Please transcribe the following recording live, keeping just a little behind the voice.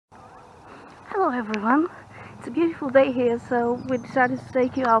Hello everyone, it's a beautiful day here, so we decided to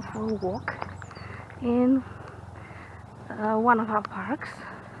take you out for a walk in one of our parks.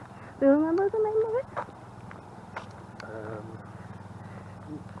 Do you remember the name of it?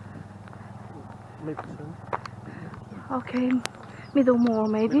 Midson. Okay, Middlemore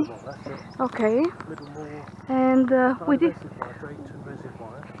maybe. Middlemore, that's it. Okay. Middlemore. And we did. Reservoir, Drayton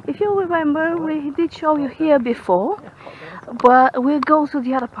Reservoir. If you remember, we did show you here before, Yeah, but we'll go to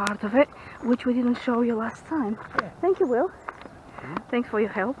the other part of it, which we didn't show you last time. Yeah. Thank you, Will. Hmm? Thanks for your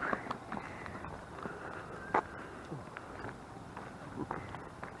help.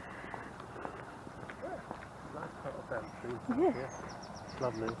 Nice part of that tree. Yeah. It's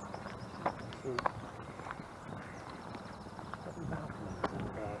lovely.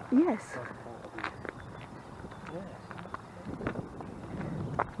 Yes.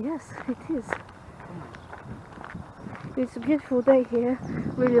 Yes, it is. It's a beautiful day here,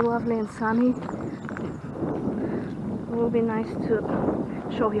 really lovely and sunny. It will be nice to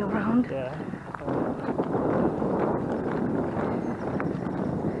show you around. Yeah.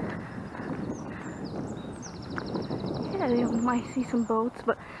 Yeah, you might see some boats,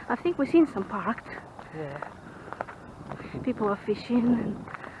 but I think we've seen some parked. Yeah. People are fishing and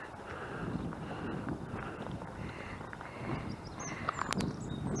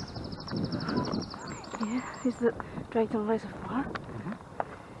yeah, this is the Drayton Reservoir.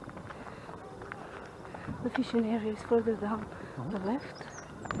 The fishing area is further down the left.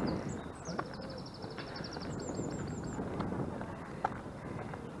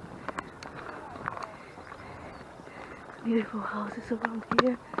 Beautiful houses around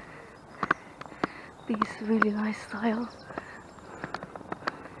here. These really nice style.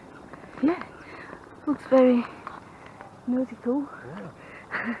 Yeah, looks very nautical.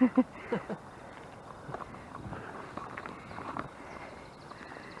 Yeah.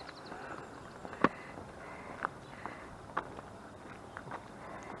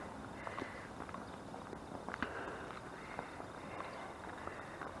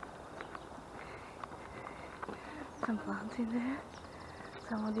 Some plants in there.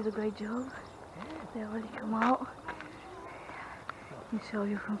 Someone did a great job. They already come out. Let me show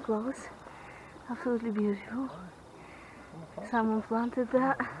you from close. Absolutely beautiful. Someone planted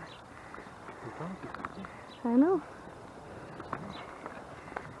that. I know.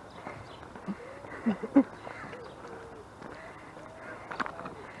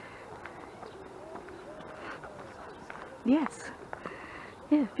 Yes.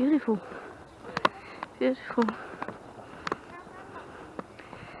 Yeah, beautiful. Beautiful.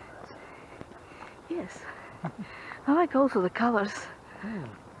 Yes. I like also the colors.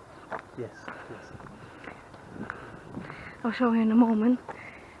 Yes, yes. I'll show you in a moment.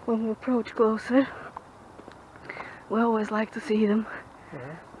 When we approach closer, we always like to see them.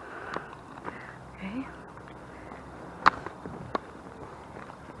 Yeah. Okay.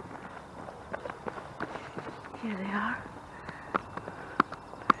 Here they are.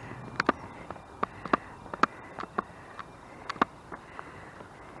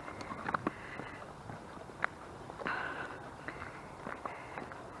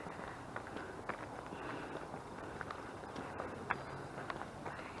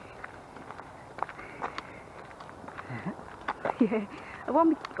 Yeah, I won't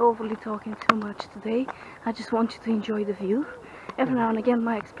be overly talking too much today. I just want you to enjoy the view. Every now and again I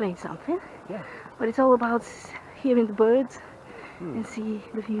might explain something. Yeah. But it's all about hearing the birds and see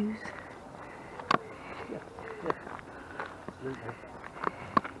the views. Yeah. Yeah. Absolutely.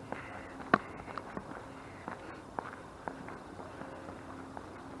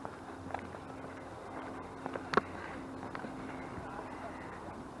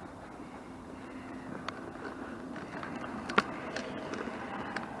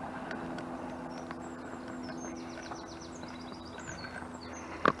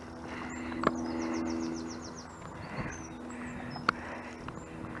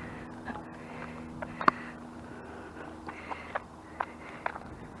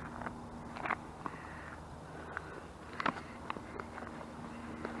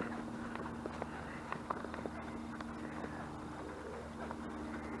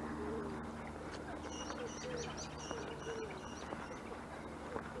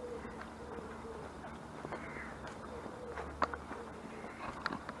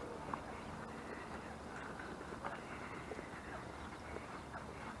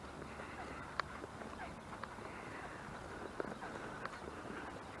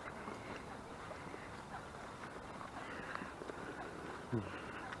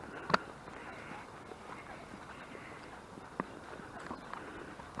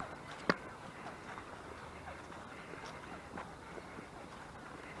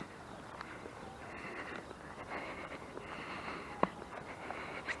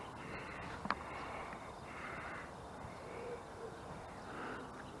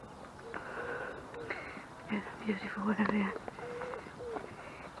 beautiful area.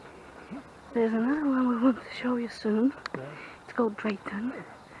 There's another one we want to show you soon. Yeah. It's called Drayton.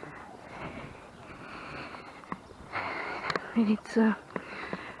 And it's,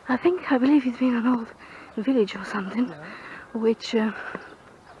 I believe it's been an old village or something, Yeah. which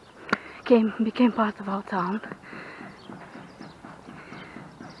became part of our town.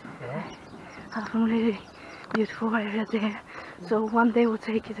 Yeah. Have some really beautiful area there. So one day we'll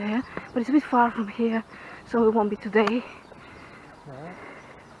take you there, but it's a bit far from here, so it won't be today. Yeah.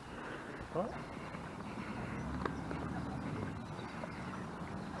 What?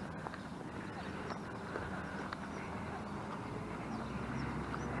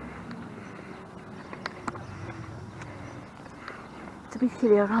 It's a bit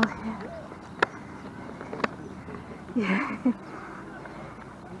hilly around here. Yeah.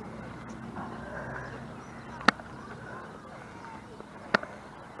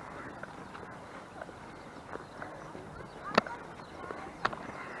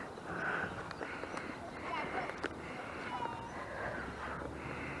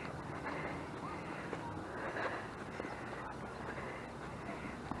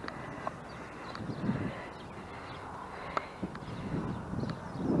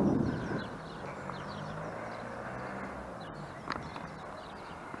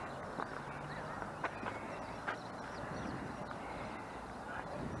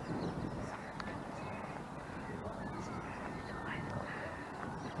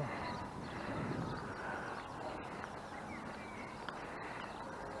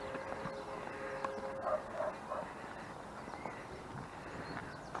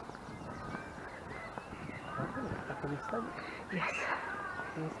 Can we stay? Yes.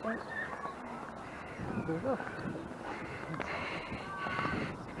 Can we stay? There we go.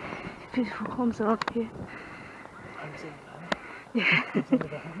 Beautiful homes around here. Hands in, Yeah. hands in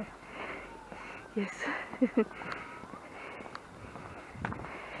with the hammer. Yes.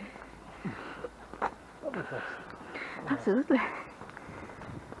 Lovely place. Absolutely.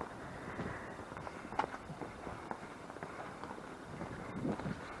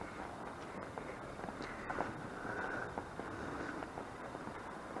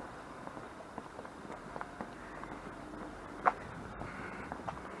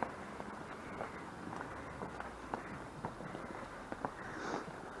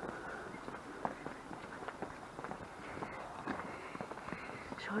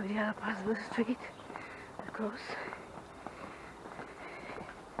 Show you the other part of the street across.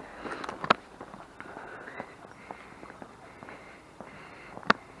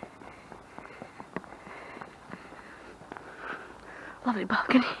 Lovely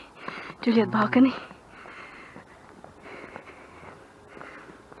balcony, Juliet balcony.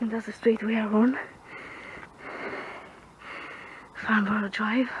 And that's the street we are on. Farnborough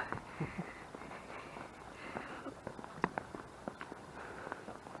Drive.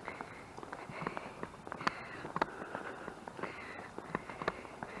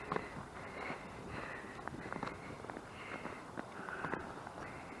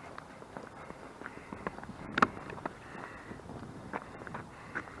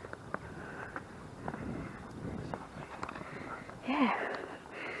 Yeah,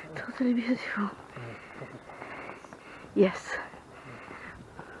 totally beautiful. Yes,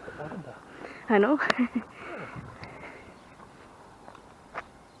 Lavender. I know.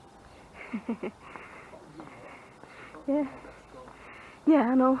 Yeah, yeah,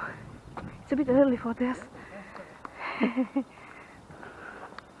 I know. It's a bit early for this.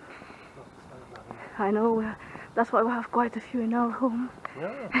 I know. That's why we have quite a few in our home.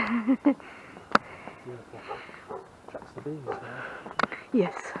 Yeah. Beautiful. Tracks the bees now.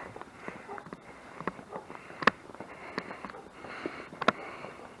 Yes.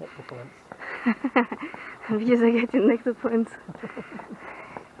 Nectar points. And bees are getting nectar points.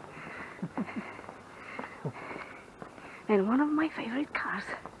 And one of my favorite cars.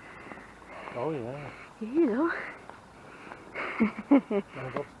 Oh yeah. You know. One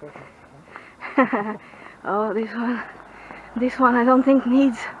of Bob's presents. Oh, this one I don't think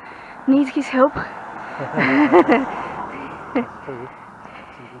needs his help. True.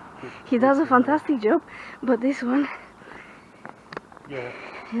 He does a fantastic job, but this one, Yeah.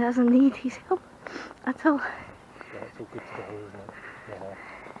 he doesn't need his help at all. Yeah, it's all good to go, isn't it?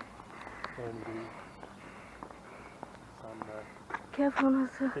 Yeah. And some Careful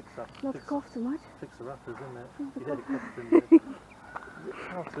not to fix cough too much. fixer uppers, isn't it? You had a Cofton.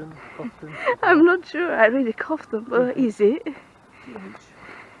 Carlton, Cofton. I'm not sure. I really coughed them, but is it?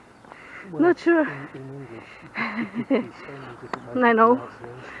 Well, Not sure. In English, you could use so many different ways I of know.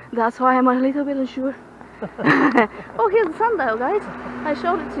 pronunciation. That's why I'm a little bit unsure. Oh, here's the sundial, guys. I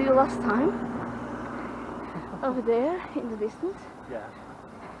showed it to you last time. over there in the distance. Yeah.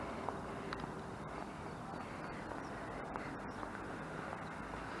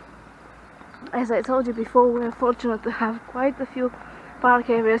 As I told you before, we're fortunate to have quite a few park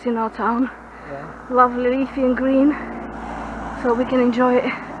areas in our town. Yeah. Lovely, leafy and green, so we can enjoy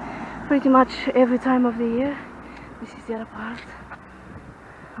it pretty much every time of the year. This is the other part.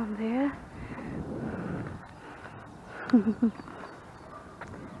 From there.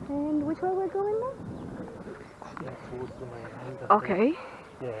 And which way we're going now? Yeah, towards the main road. Okay.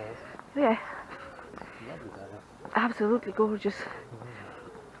 Yeah. Yeah, Lovely day. absolutely gorgeous.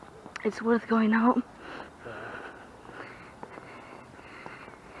 It's worth going out.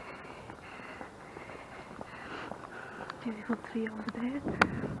 Beautiful tree over there.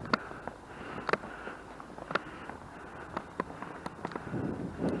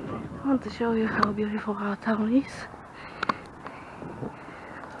 I want to show you how beautiful our town is.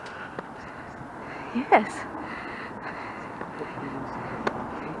 Yes.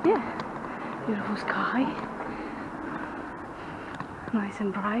 Yeah. Beautiful sky. Nice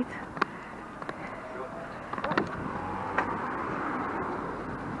and bright.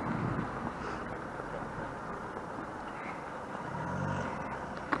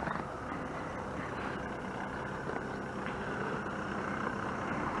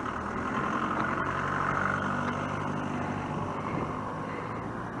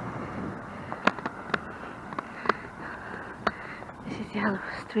 This is the other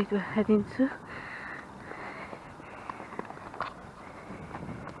street we're heading to.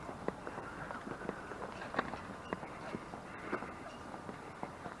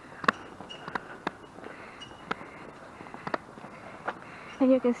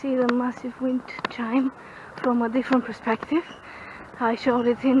 And you can see the massive wind chime from a different perspective. I showed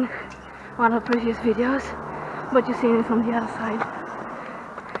it in one of the previous videos, but you've seen it from the other side.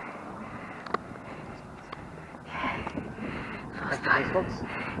 Nice ones.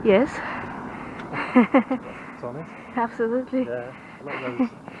 Yes, It's honest. absolutely. Yeah. I like those.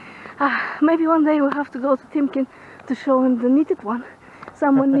 Maybe one day we'll have to go to Timken to show him the knitted one.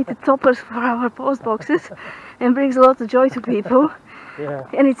 Someone knitted toppers for our post boxes and brings a lot of joy to people. Yeah.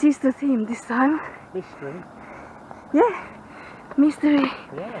 And it's Easter theme this time. Mystery. Yeah, mystery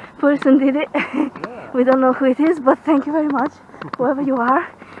Yeah. person did it. Yeah. We don't know who it is, but thank you very much, whoever you are.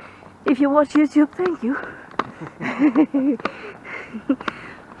 If you watch YouTube, thank you.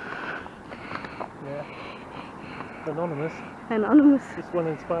 Yeah. Anonymous. Anonymous. Just want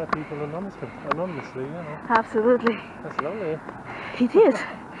to inspire people anonymously, you know. Absolutely. That's lovely. It is.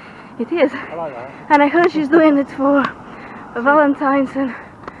 It is. I like that. And I heard she's doing it for Valentine's and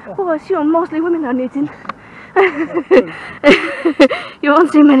oh, I assume mostly women are knitting. You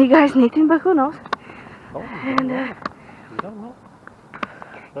won't see many guys knitting, but who knows? Oh, you And don't know. You don't know.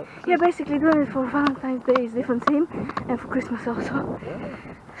 But yeah, basically doing it for Valentine's Day is different theme, and for Christmas also. yeah.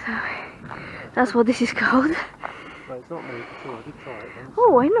 So that's what this is called. But it's not me for sure. I did try it once.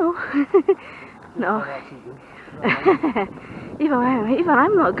 Oh, I know. No, Not actually good. No, even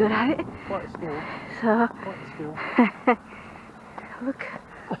I'm not good at it. quite a skill. So Quite a skill. look,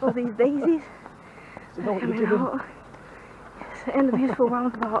 all these daisies So you know what coming you're doing. out. Yes, and the beautiful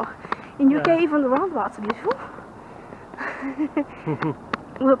roundabout. In UK, Yeah. even the roundabouts are beautiful.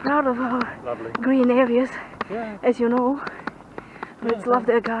 We're proud of our Lovely. green areas, Yeah. as you know. Brits love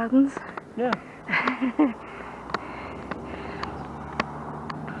their gardens. Yeah.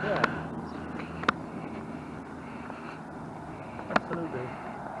 Yeah. Absolutely.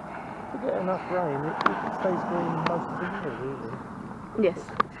 If we get enough rain, it stays green most of the year, really. Yes,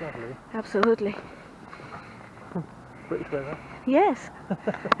 It's lovely. absolutely. British weather. Yes.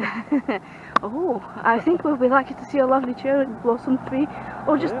 Oh, I think we'll be lucky to see a lovely cherry blossom tree,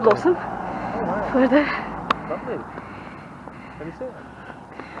 or just Really? blossom Oh wow. further. Lovely. Have you seen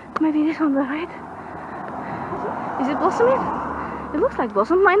it? Maybe this on the right. Is it blossoming? It looks like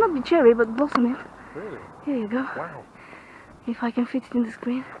blossom. Might not be cherry, but blossoming. Really? Here you go. Wow. If I can fit it in the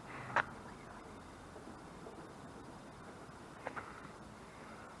screen.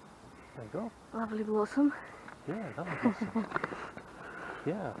 There you go. Lovely blossom. Yeah, lovely blossom.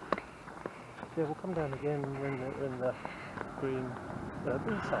 Yeah. Yeah, we'll come down again when the green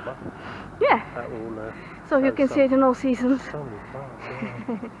in summer. Yeah, That will so you show can see it in all seasons. so many plants.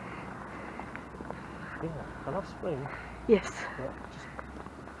 Yeah. Yeah. I love spring. Yes. But just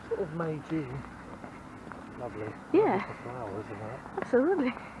sort of May, June. Lovely. Yeah. Lovely for flowers and that.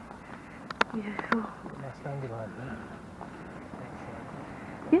 Absolutely. Beautiful. Nice dandelion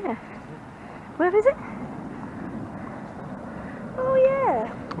there. Yeah. Where is it? Oh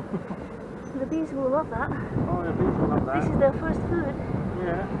yeah. The bees will love that. Oh, yeah, bees will love This that. is their first food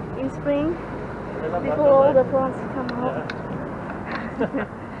Yeah. in spring. before all the plants come out. Yeah.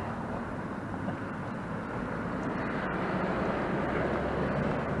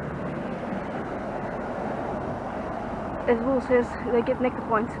 As Will says, they get nectar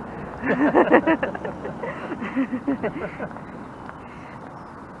points.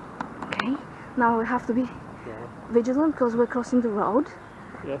 Okay, now we have to be vigilant because we're crossing the road.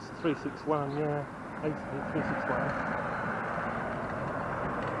 Yes, 361, yeah. 361.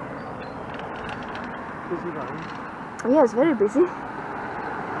 Busy road. Yeah, it's very busy.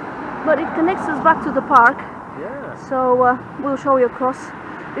 But it connects us back to the park. Yeah. So we'll show you across.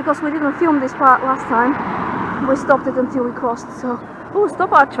 Because we didn't film this part last time, we stopped it until we crossed. So, oh,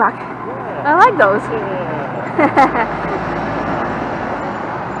 stop our track. Yeah. I like those.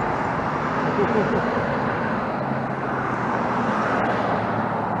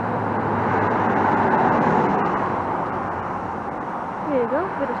 Here you go,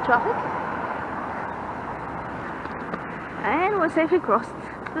 bit of traffic. And we're safely crossed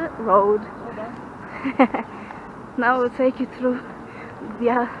the road. Now we'll take you through the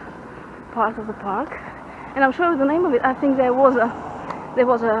other part of the park. And I'll show you the name of it. I think there was a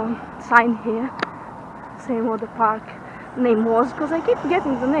sign here saying what the park name was, because I keep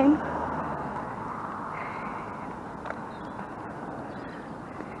forgetting the name.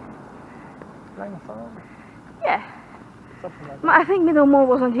 Lang Farm? Yeah. Something like I think Middlemore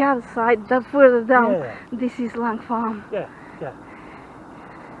was on the other side, that further down. Yeah. This is Lang Farm. Yeah, yeah.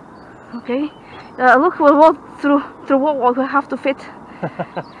 Okay. Look, we'll walk through what we have to fit.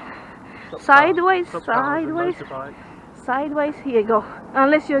 Sideways, sideways, sideways. Here you go.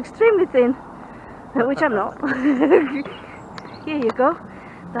 Unless you're extremely thin, which I'm not. Here you go.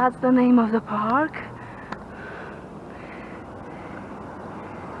 That's the name of the park.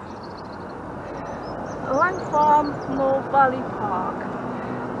 Lang Farm, North Valley Park.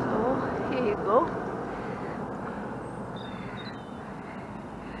 So here you go.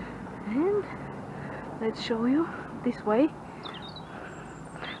 And let's show you this way.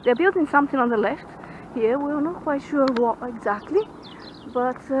 They're building something on the left here. We're not quite sure what exactly,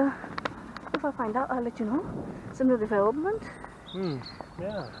 but if I find out, I'll let you know. It's a new development.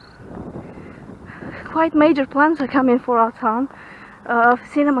 Yeah. Quite major plans are coming for our town.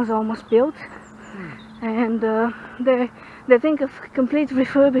 Cinema's almost built, and they think of complete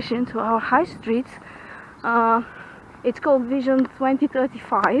refurbishing to our high streets. It's called Vision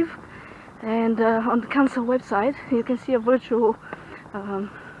 2035, and on the council website you can see a virtual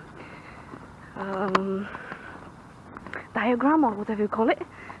diagram, or whatever you call it,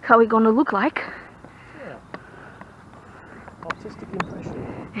 how it's gonna look like. Yeah. Artistic impression.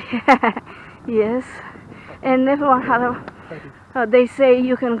 Yes, and everyone had a they say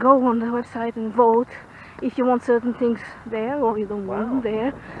you can go on the website and vote if you want certain things there or you don't want them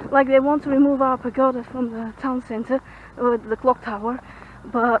there. Like they want to remove our pagoda from the town centre, the clock tower,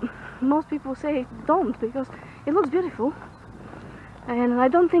 but most people say don't, because it looks beautiful. And I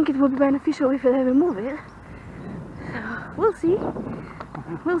don't think it would be beneficial if they remove it. So we'll see.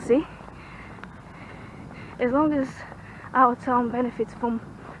 We'll see. As long as our town benefits from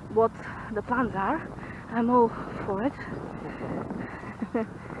what the plans are, I'm all for it. Yeah.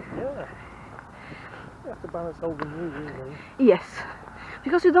 You have to balance old and new, really. Yes.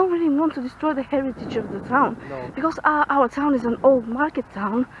 Because you don't really want to destroy the heritage of the town. No. Because our town is an old market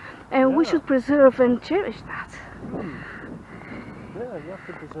town, and we should preserve and cherish that. Yeah, you have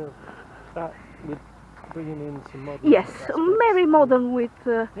to preserve that with bringing in some modern. Yes, aspects. very modern with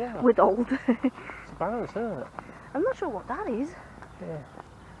old. It's a balance, isn't it? I'm not sure what that is. Yeah.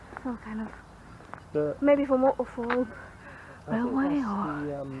 Some kind of Maybe for railway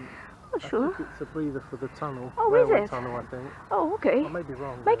or not sure. I think it's a breather for the tunnel. Oh, railway is it? tunnel, I think. Oh, okay. I may be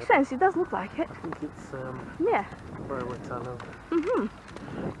wrong. Makes there, sense. It does look like it. I think it's Yeah. railway tunnel.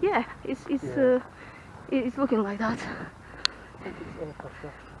 Yeah. It's looking like that. I think it's air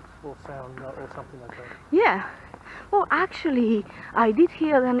pressure or sound or something like that. Yeah. Well, actually, I did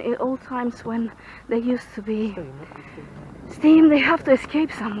hear that in old times when there used to be steam, they have to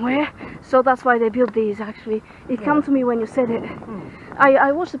escape somewhere, so that's why they built these. Actually, it came to me when you said it.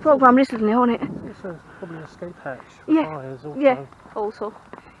 I watched the program recently on it. It's probably an escape hatch for Yeah. fires also. Yeah. Also,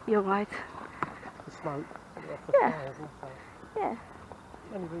 you're right. The smoke for Yeah. fires also. Yeah.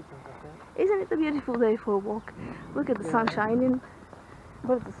 Many reasons, I think. Isn't it a beautiful day for a walk? Look at the sun shining,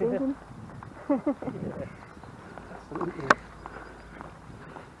 birds are singing. Absolutely.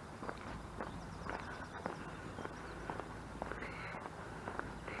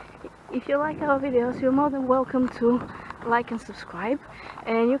 If you like our videos, you're more than welcome to like and subscribe,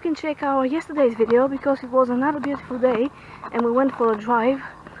 and you can check our yesterday's video because it was another beautiful day and we went for a drive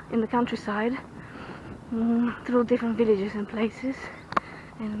in the countryside. through different villages and places,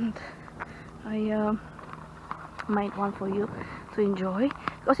 and I made one for you to enjoy,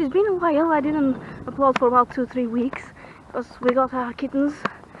 because it's been a while. I didn't upload for about 2-3 weeks because we got our kittens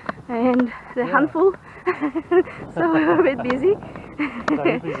and the handful, so we were a bit busy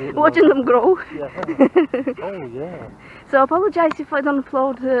watching them grow. Oh yeah. So I apologize if I don't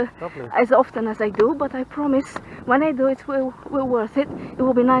upload Lovely. as often as I do, but I promise when I do it will worth it. It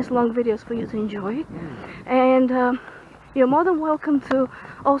will be nice long videos for you to enjoy. And you're more than welcome to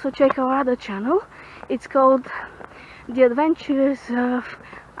also check our other channel. It's called The Adventures of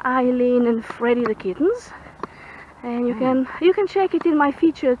Eileen and Freddy the Kittens, and you can check it in my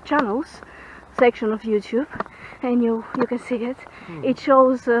featured channels section of YouTube, and you can see it. It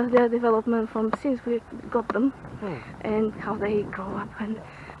shows their development from since we got them, and how they grow up and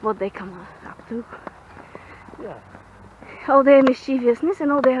what they come up to. Yeah. All their mischievousness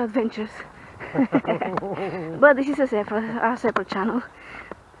and all their adventures. But this is our separate channel.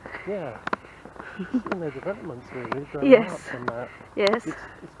 Yeah. Seeing their developments really growing Yes. up and that. Yes. It's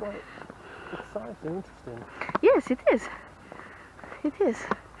quite exciting, interesting Yes, it is. It is.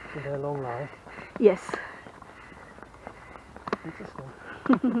 in their long life. Yes.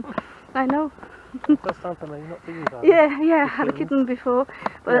 Interesting. I know. First time for me, not for you guys. Yeah, I had a kitten before,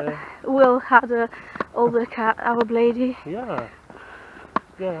 but Yeah. Will had a older cat, our Blady. Yeah.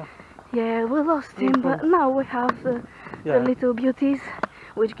 Yeah. Yeah, we lost him, but now we have the little beauties,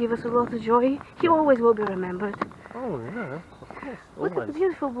 which give us a lot of joy. He always will be remembered. Oh yeah, of course. Look at the Always.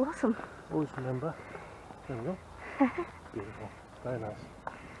 beautiful blossom. Always remember. There we go. Beautiful. Very nice.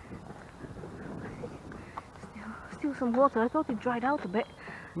 Still some water. I thought it dried out a bit.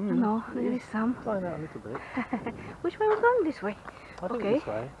 No, there is some. Find out a little bit. Which way we're going? This way. I think Okay. this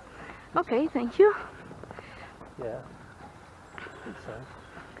way. Okay, thank you. Yeah. I think so.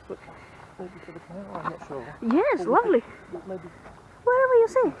 But maybe to the canal, I'm not sure. Yes, Or we lovely. could- Maybe Wherever you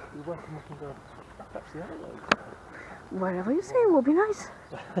say. you're welcome we can go perhaps the other way. Wherever you say will be nice.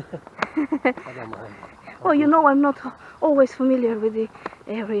 I don't mind. Well, you know, I'm not always familiar with the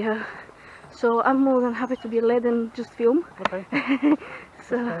area, so I'm more than happy to be led and just film. Okay.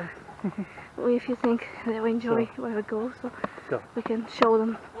 So, if you think they'll enjoy where we go, so Go. we can show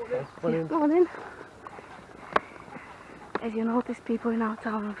them. Okay. Well, in. Go on in. As you notice, people in our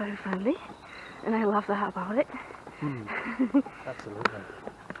town are very friendly, and I love that about it. Absolutely.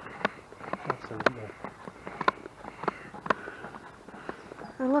 Absolutely.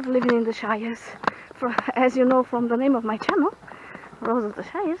 I love living in the Shires, as you know from the name of my channel, Rose of the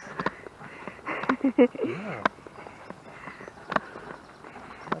Shires. Yeah.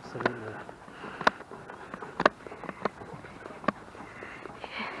 Absolutely.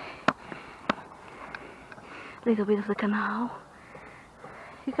 Little bit of the canal.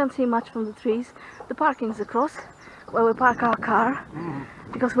 You can't see much from the trees. The parking's across where we park our car,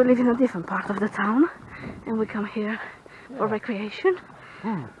 because we live in a different part of the town and we come here for recreation.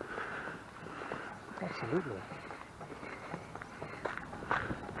 Absolutely.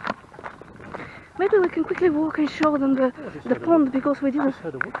 Maybe we can quickly walk and show them the pond, because we I didn't. just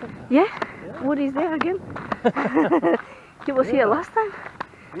heard a woodpecker. Yeah? Woody's there again. He was here last time.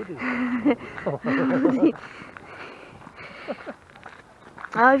 Woody.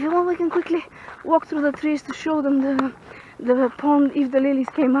 If you want, we can quickly walk through the trees to show them the pond if the lilies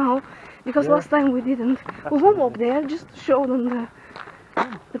came out, because last time we didn't. We won't walk there, just to show them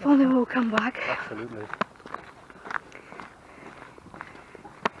the pond, and we'll come back. Absolutely.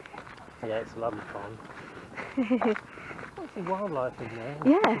 Yeah, it's a lovely pond. Lots of wildlife in there.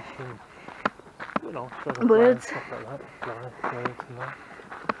 Yeah. Fish and, you know, Birds. and stuff like that. Fly, birds and that.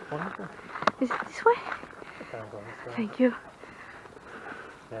 Wonderful. Is it this way? Down by this way. Thank you.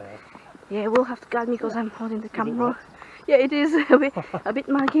 Yeah. Yeah, we'll have to guide me because I'm holding the camera. Yeah, it is a bit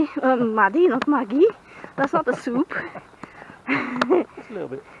muggy. Muddy, not muggy. That's not a soup. Just a little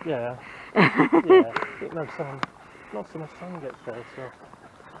bit. Yeah. Yeah. Bit no sun. Not so much sun gets there, so.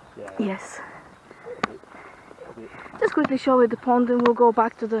 Yeah. Yes. Just quickly show you the pond and we'll go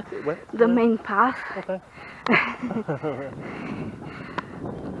back to the Wet, main path. Okay.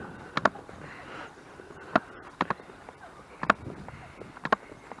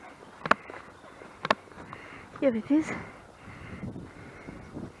 Here it is.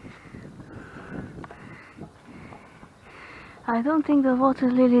 I don't think the water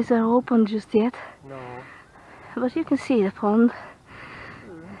lilies are open just yet, No. but you can see the pond.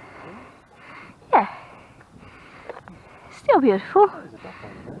 Yeah. Still beautiful. There's a duck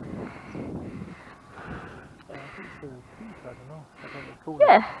over there. I think it's a goose, I don't know. I don't know what they call it.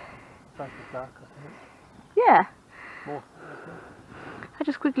 Yeah, Type of duck, I think. yeah. More. I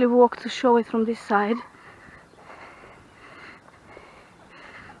just quickly walked to show it from this side.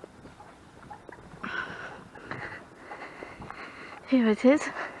 Here it is.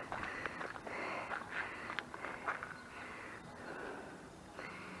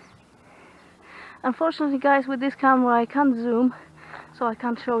 Unfortunately, guys, with this camera I can't zoom, so I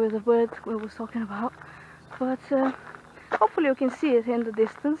can't show you the bird we was talking about. But hopefully you can see it in the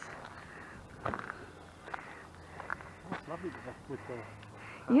distance. It's lovely with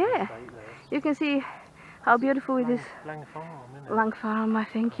the Yeah, estate there. you can see how beautiful it is. Lang Farm, isn't it? Lang Farm, I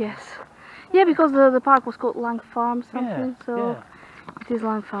think, yes. Yeah, because the park was called Lang Farm something, Yeah, so yeah. it is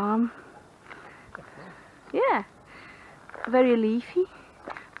Lang Farm. Yeah, very leafy,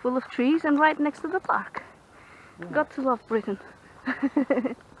 full of trees, and right next to the park. Yeah. Got to love Britain. Yeah,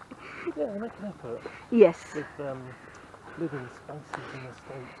 they make an effort Yes. with living spaces in the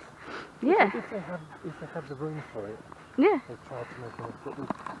States. Yeah. If they have the room for it, Yeah, they try to make an effort with.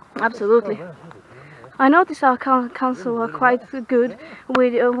 absolutely. Oh, around here, yeah. I noticed our council are Really quite nice. good.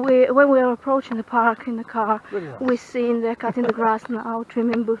 When we are approaching the park in the car, Really nice. we see they're cutting the grass now,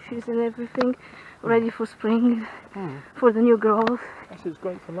 trimming bushes and everything, ready for spring, for the new growth. Actually, it's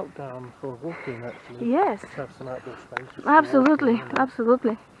great for lockdown for walking. Actually, Yes, to have some outdoor space. just for absolutely, walking, and-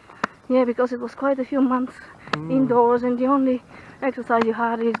 absolutely. Yeah, because it was quite a few months indoors, and the only exercise you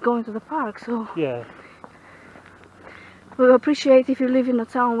had is going to the park. So Yeah, we appreciate if you live in a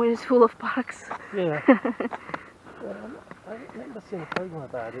town where it's full of parks. yeah. I remember seeing a program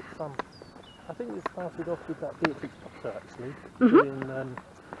about it. I think it started off with that Beatrix Potter actually doing.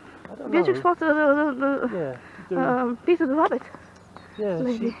 I don't Beatrix know. Potter, Yeah, doing, Peter the Rabbit. yeah.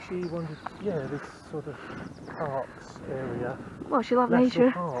 lady. She wanted, this sort of parks area, Well, she loved national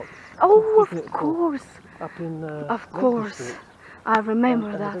nature. parks. Oh, Isn't it of called? course, Up in of Lake course. District. I remember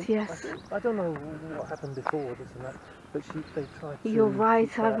And that. Yes, I don't know what happened before this and that, but they tried to. you're right.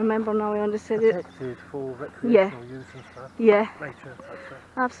 keep I that remember now. I understood it. protected for recreational use and stuff, Yeah, nature type stuff.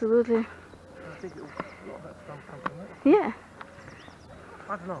 absolutely. I think a lot of that stuff comes from that. Yeah,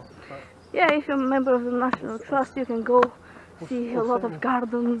 I don't know, but yeah. If you're a member of the National Trust, you can go see a well, lot of certainly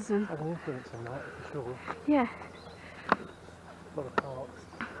gardens and has an influence in that for sure. yeah. A lot of parks,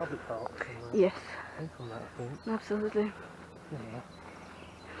 public parks, and Yes, came from that, I think. absolutely. You know.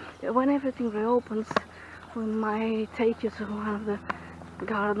 Yeah, when everything reopens, we might take you to one of the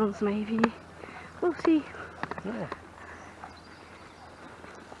gardens. Maybe we'll see. Yeah.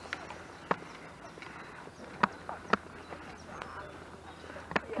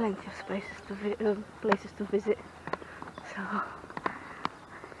 Plenty of places to visit. So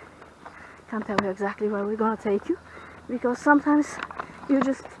can't tell you exactly where we're gonna take you, because sometimes you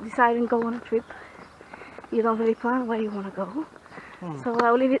just decide and go on a trip. You don't really plan where you wanna go. So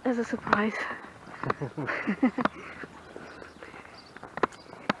I'll leave it as a surprise.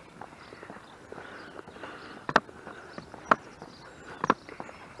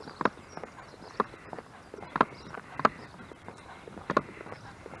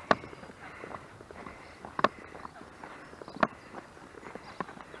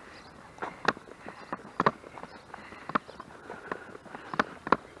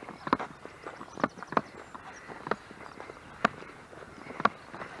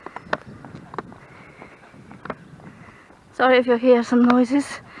 Sorry if you hear some noises.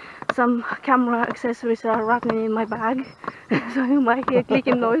 Some camera accessories are rattling in my bag, so you might hear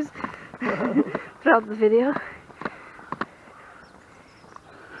clicking noise throughout the video.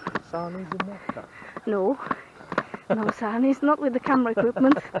 Sarnies in there? No, no Sarnies, not with the camera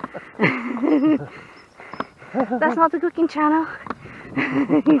equipment. That's not the cooking channel.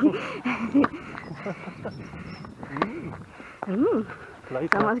 Later.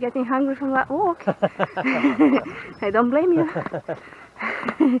 Someone's getting hungry from that walk. I don't blame you.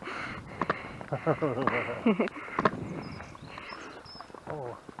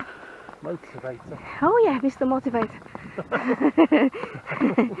 Oh, motivator. Oh yeah, Mr. Motivator.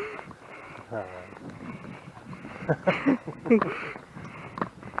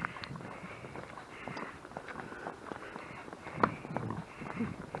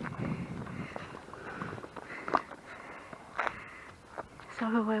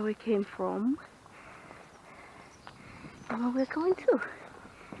 So where we came from and where we're going to.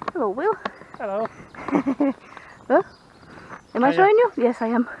 Hello, Will. Hello. Huh? Am I Hiya. showing you? Yes, I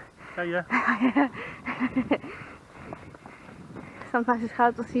am. Oh yeah. Sometimes it's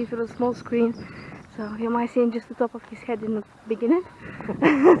hard to see through the small screen, so you might see just the top of his head in the beginning.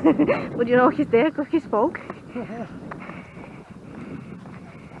 But you know he's there because he spoke.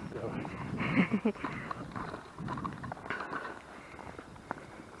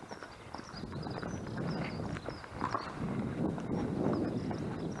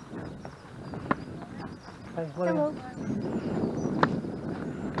 Hey, William. Hello.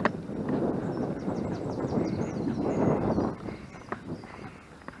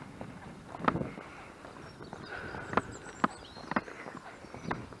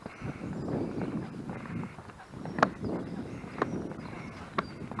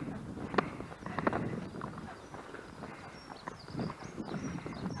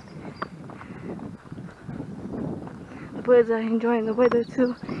 birds are enjoying the weather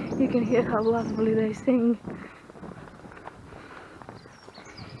too. You can hear how lovely they sing.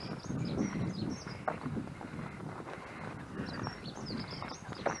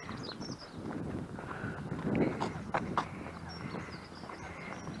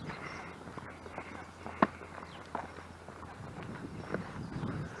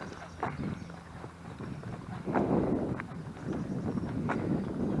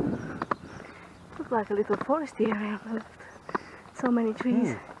 Looks like a little forest area on the left. So many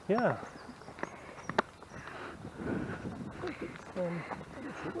trees. Yeah.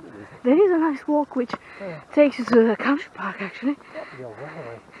 There is a nice walk which takes you to the country park actually. The old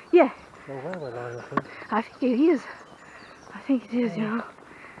railway. Yeah, The old railway line, I think. I think it is. I think it is, you know.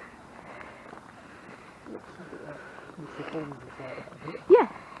 Yeah.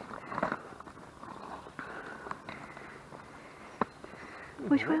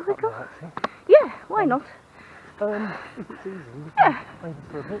 Which way we go? Yeah, why not? If it's easy, we Yeah. can aim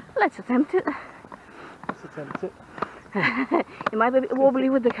for a bit. Let's attempt it. Let's attempt it. It might be a bit wobbly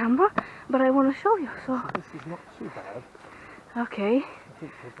with the camera, but I want to show you, so... This is not too bad. Okay, I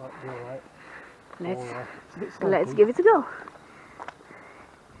think we might be alright. let's Let's give it a go.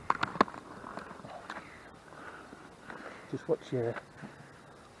 Just watch your...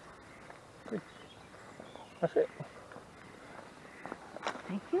 That's it.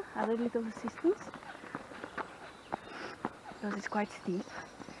 Thank you. A little assistance. Because it's quite steep.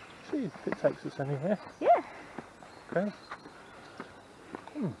 See if it takes us anywhere. Yeah, Okay.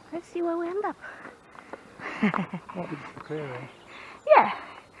 let's see where we end up. Might be just a clearing. Yeah,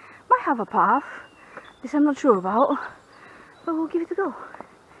 might have a path. This I'm not sure about, but we'll give it a go.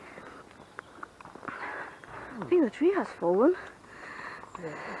 I think the tree has fallen. Yeah,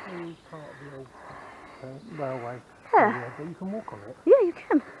 it's definitely part of the old railway. Yeah. area, but you can walk on it. Yeah, you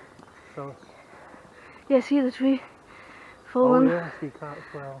can. So, Yeah, see the tree oh fallen. yeah, so you can't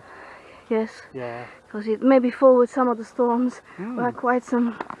as well. Yes, Yeah. because it maybe fall with some of the storms. We had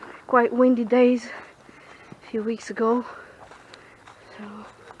quite windy days a few weeks ago. So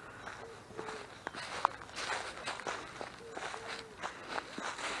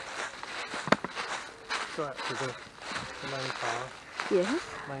So that's the main path. yes.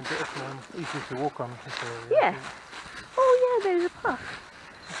 Main bit of easy to walk on this area. Yeah. Oh yeah, there's a path.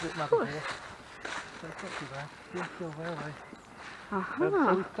 It's a bit course. muddy here. So it's not too bad. Yeah, still railway. Uh-huh.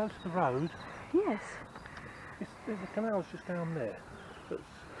 So we've close to the road. Yes. There's a canal's just down there.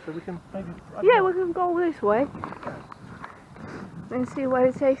 So we can maybe... I don't Yeah, know. we can go this way and see where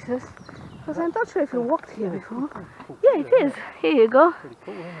it takes us. Because I'm not sure if we walked here before. Cool. Yeah, it is. Here you go. Pretty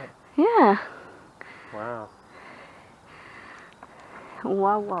cool, isn't it? Yeah. Wow.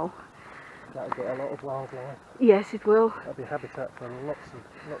 Wow, wow. That'll get a lot of wildlife. Yes, it will. That'll be habitat for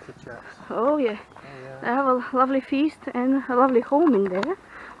lots of chaps. Oh yeah. Oh yeah. They have a lovely feast and a lovely home in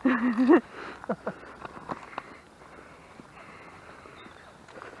there.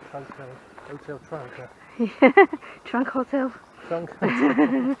 Hotel Trunk. Trunk Hotel. Trunk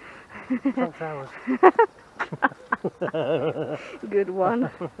Towers. Good one.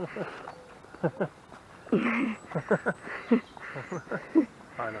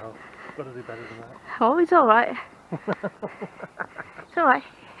 I know. Got to do better than that. Oh, it's alright. It's alright.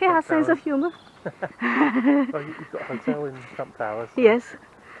 He has sense of humour. Oh, you've got a hotel in Trump Towers. So Yes.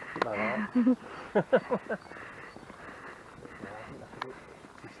 like that.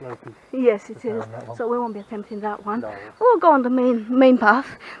 Slopey. Yes, it Down is. that one. So we won't be attempting that one. No. We'll go on the main path.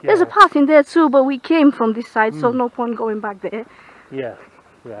 There's a Yeah. path in there too, but we came from this side, so no point going back there. Yeah.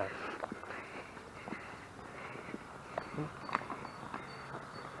 Yeah.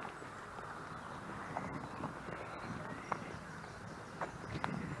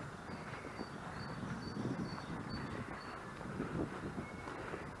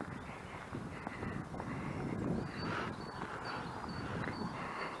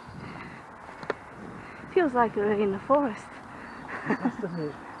 Feels like we're in the forest.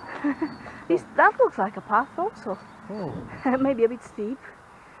 Doesn't it? That looks like a path also. Oh. Maybe a bit steep.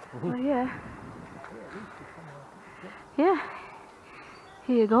 But yeah. Yeah.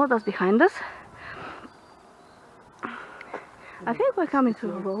 Here you go, that's behind us. I think we're coming to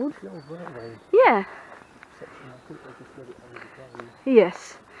a road. The old railway Yeah. section, I think they just let it under the ground.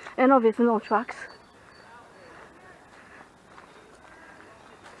 Yes. And obviously no tracks.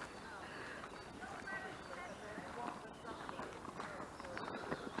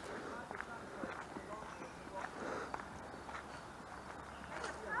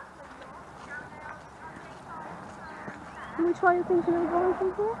 Which way are you thinking of going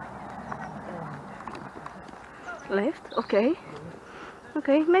from here? Left, okay.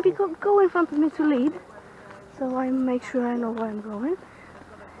 Okay, maybe go in front of me to lead. so I make sure I know where I'm going.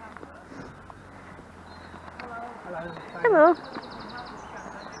 Hello.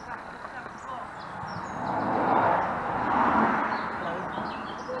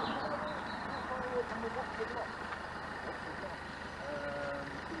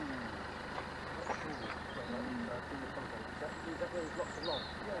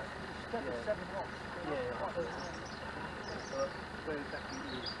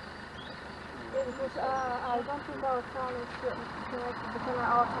 Yeah, because I don't think our town is connected between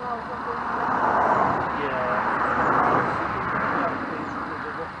our town or something.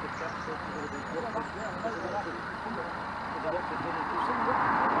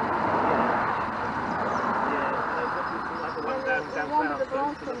 And one of the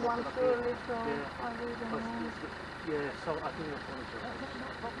Bronson one surely, so I really don't know. Yeah, so I think that's one of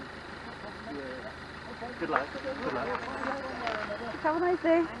them. Yeah. Good luck. Good luck. Have a nice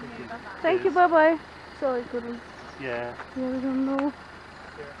day. Thank you, bye-bye. Sorry, couldn't. Yeah. Yeah, we don't know.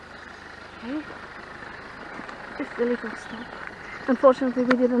 Okay. Just a little stop. Unfortunately,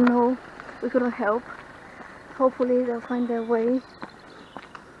 we didn't know. We couldn't help. Hopefully, they'll find their way.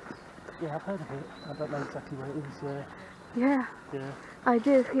 Yeah, I've heard of it. I don't know exactly where it is. Yeah. Yeah. I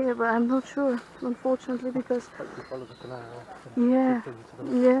did hear, but I'm not sure, unfortunately, because. Hopefully follow the canal. Yeah.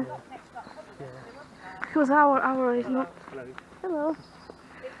 Yeah. Because our is not. Hello. Is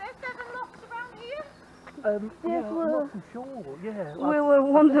there 7 locks around here? Yes, yeah, I'm not too sure. Yeah. we were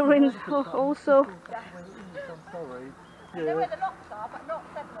wondering also. I'm sorry. I know where the locks are, but not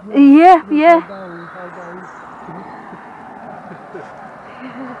 7 of them. Yeah, yeah.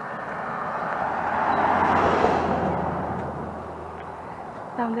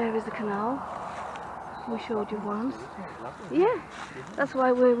 Down there is the canal. We showed you once. Yeah, that's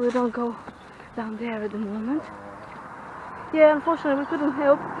why we don't go down there at the moment. Yeah, unfortunately we couldn't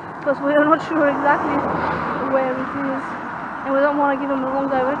help because we are not sure exactly where it is and we don't want to give them the wrong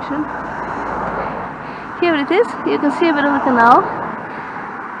direction. Here it is. You can see a bit of the canal,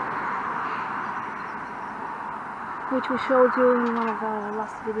 which we showed you in one of our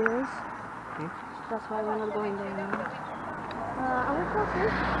last videos. That's why we're not going there now. Are we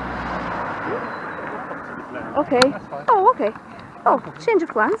crossing? Okay. Oh, okay. Oh, change of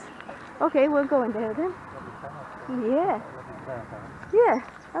plans. Okay, we're going there then. Yeah. Yeah,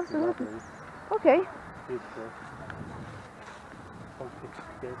 absolutely. Okay.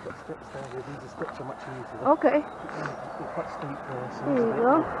 Okay. Here you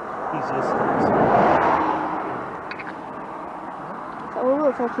go. So we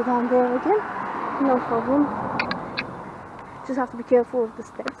will take you down there again. No problem. Just have to be careful of the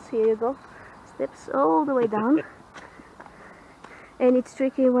steps. Here you go. Steps all the way down. And it's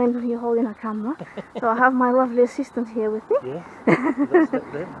tricky when you're holding a camera. So I have my lovely assistant here with me. Yeah. That step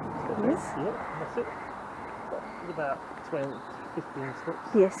there. Yes. Yeah, that's it. It's about 12, 15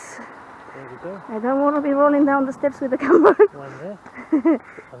 steps. Yes. There we go. I don't want to be rolling down the steps with the camera. One there.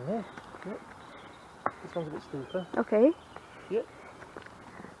 One there. Yep. This one's a bit steeper. Okay. Yep.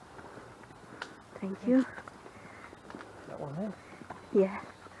 Thank you. That one there. Yeah.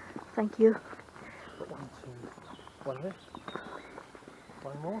 Thank you. Got 1, 2. One there.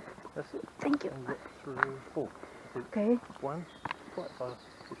 One more. That's it. Thank you. And you've got 3, 4. Okay. One. Quite far.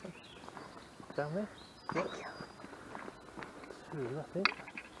 Down there. Yep. Thank you. 2, I think.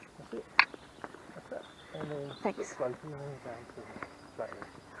 That's it. That's it. And then Thanks. sloping and then down to flat there.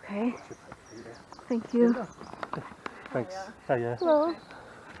 Okay. Should hopefully there. Thank you. Thanks. Oh yeah. Hello.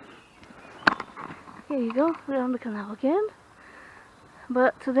 Here you go. We're on the canal again.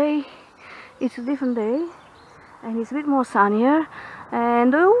 But today it's a different day and it's a bit more sunnier.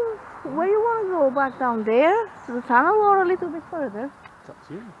 And where you want to go? Back down there to the tunnel or a little bit further? It's up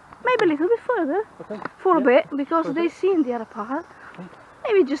to you. Maybe a little bit further. Okay. For a Yeah. bit because For a they bit. see in the other part. Okay.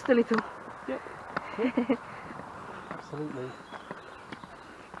 Maybe just a little. Yeah. Absolutely.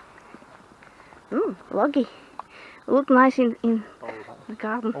 Lucky. Look nice in Oh, the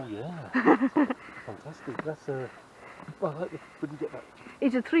garden. oh yeah. Fantastic. That's a. Well, where did you get that?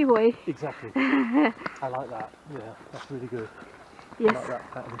 It's a 3-way. Exactly. I like that. Yeah, that's really good. I Yes. like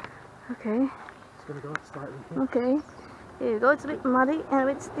that pattern. Okay. It's going to go up slightly here. Okay. Here you go. It's a bit muddy and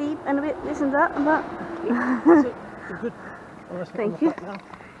a bit steep and a bit this and that, but That's it. You're good. Oh, let's get on Thank the you. back now.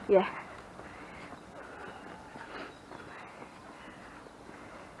 yeah.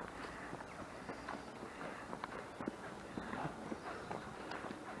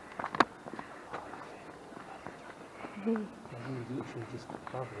 Hey. Maybe literally just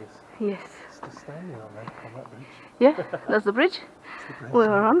above this. Yes. It's just standing on that bridge. Yeah. That's the bridge It's the bridge. we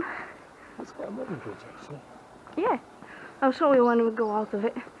were on. It's quite a modern bridge actually. Yeah. I'll show you when we go out of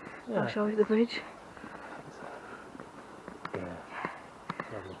it. Yeah. I'll show you the bridge.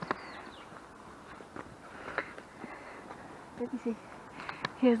 Let me see.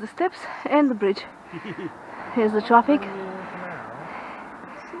 Here's the steps and the bridge. Here's the traffic.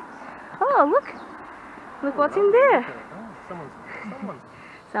 Oh, look! Look what's in there.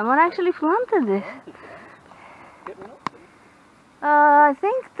 Someone actually planted this. I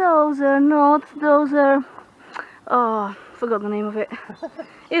think those are not. Those are. Oh, forgot the name of it.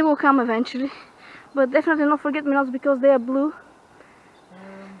 It will come eventually, but definitely not forget-me-nots because they are blue.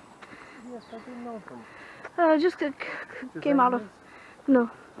 Yes, I do know them. Just came out of. No.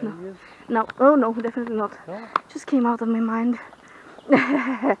 No. Oh no, definitely not. No? Just came out of my mind.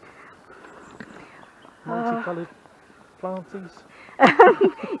 Multicoloured planties.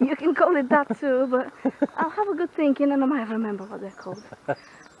 You can call it that too, but I'll have a good thinking and I might remember what they're called.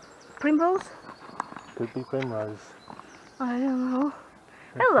 Primrose? Could be primrose. I don't know.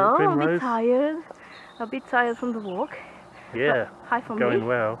 Could Hello, be I'm a bit primrose. tired. A bit tired from the walk. Yeah, Hi from going me.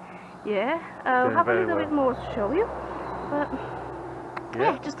 well. Yeah, I'll Going have a very little well. bit more to show you. But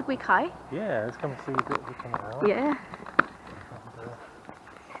yeah, just a quick hi. Yeah, let's come and see a bit of the canal. Yeah.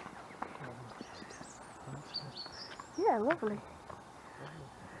 Yeah, lovely.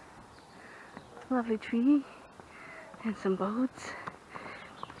 Lovely tree and some boats.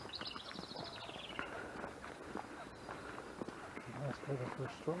 Nice weather for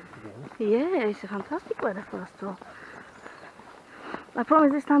a stroll again. Yeah, it's a fantastic weather for us too. I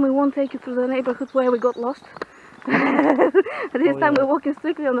promise this time we won't take you through the neighborhood where we got lost. This time we're walking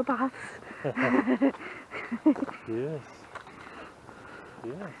strictly on the paths. Yes.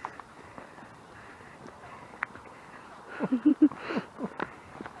 Yes.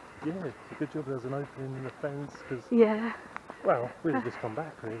 Yeah, it's a good job there's an opening in the fence because, Yeah. well, we've just come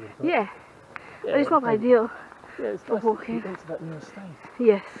back really. But Yeah, but it's not ideal. Yeah, it's for nice walking. to get into that new estate.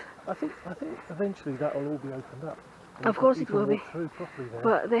 Yes, I think eventually that'll all be opened up. And of you course can it will be. walk through properly there.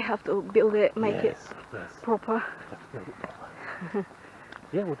 But they have to build it, make it yes, yes. proper. Have to build it proper.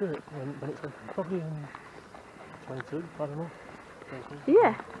 Yeah, we'll do it when it's open. Probably in 22, I don't know. 22.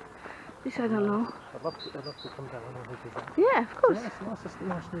 Yeah, this I don't know. I'd love to come down and visit that. Yeah, of course. It's a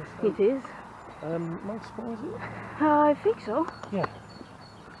nice new estate. It is. Most small, is it? I think so. Yeah.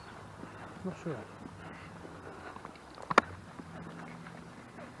 Not sure.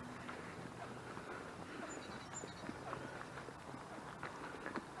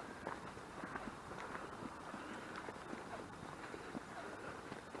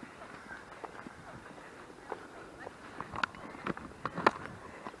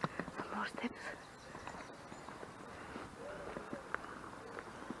 Some more steps.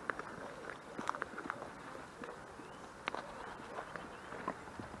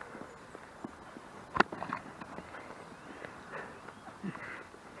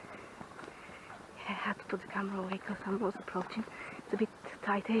 I had to put the camera away because someone was approaching. It's a bit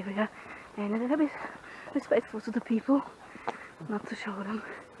tight area and a little bit respectful to the people, not to show them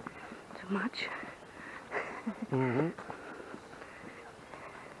too much. Mm-hmm.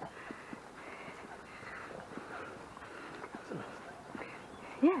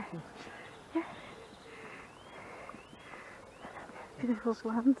 Yeah, yeah. Beautiful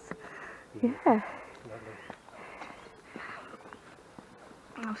plants. Yeah, Lovely.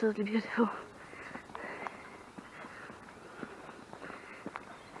 absolutely beautiful.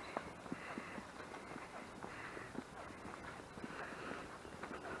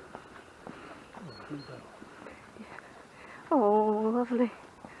 Oh, lovely,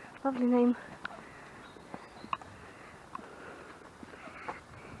 lovely name.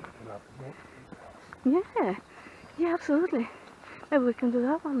 Lovely. Yeah, yeah, absolutely. Maybe we can do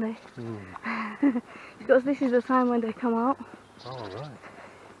that one day. Mm. Because this is the time when they come out. All right.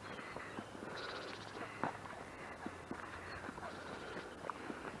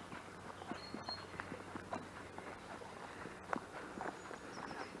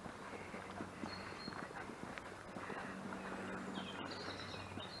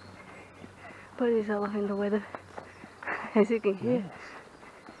 But it's all in the weather, as you can hear. Yes.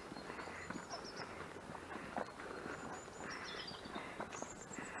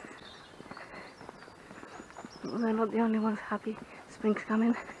 They're not the only ones happy spring's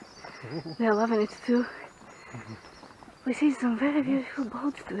coming. They're loving it too. We see some very beautiful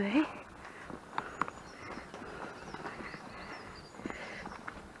boats today.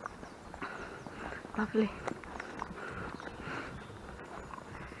 Lovely.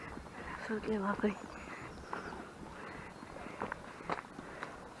 Absolutely lovely.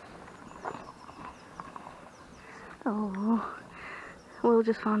 Oh, we'll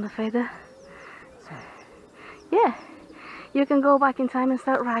just found a feather. Yeah, you can go back in time and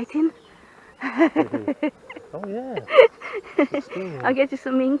start writing. Oh yeah. I'll get you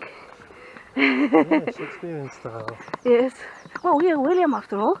some ink. Yeah, Shakespearean style. Yes. Well, we are William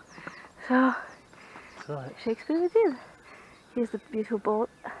after all. So That's right. Shakespeare it is. Here's the beautiful boat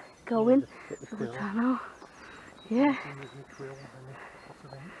going Get the through the quill. tunnel. Yeah. With the quill and the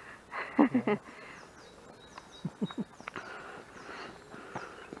pot of ink.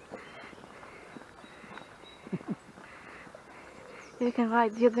 You can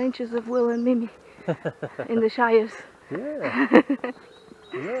write The Adventures of Will and Mimi in the Shires. Yeah.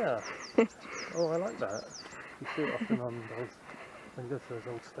 Yeah. Oh, I like that. You see it often on those, when you go to those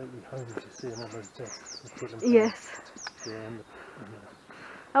old stately homes, you see them on those desks. You put them down. Yes. Yeah, and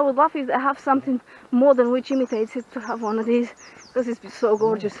I would love if they have something modern which imitates it to have one of these, because it's so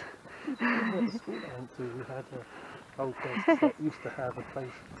gorgeous. at the school I went to, we had old desks that used to have a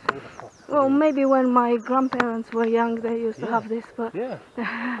place for the pot. Well, maybe when my grandparents were young they used to have this, but Yeah.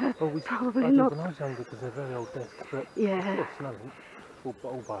 Well, probably I did not. when I was younger because they're very old desks, but Yeah. still smelling. All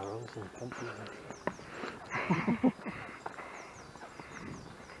bottle barrels and pencils and stuff.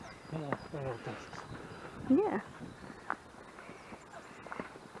 Yeah, very old desks. Yeah.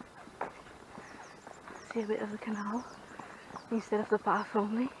 See a bit of the canal instead of the path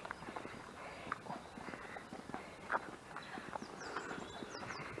only.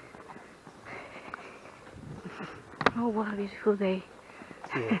 Oh, what a beautiful day.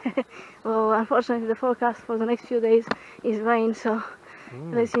 Yeah. Well, unfortunately the forecast for the next few days is rain, so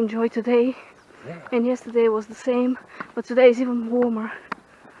let's enjoy today. Yeah. And yesterday was the same, but today is even warmer.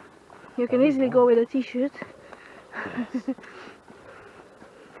 You can easily go with a t-shirt. Yes.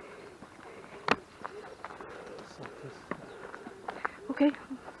 So just, Okay.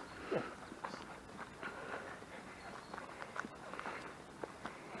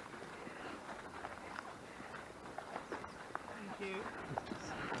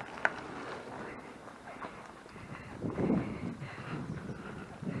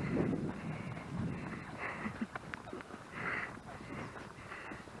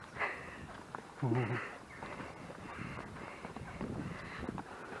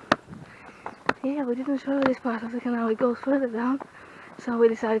 Yeah, we didn't show this part of the canal, it goes further down, so we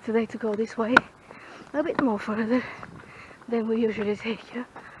decided today to go this way, a bit more further than we usually take. Yeah?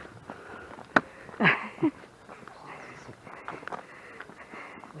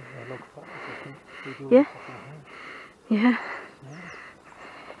 Yeah. Yeah.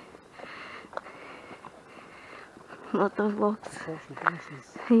 Lot of logs.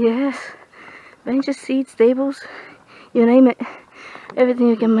 Yes. Benches, seats, tables, you name it. Everything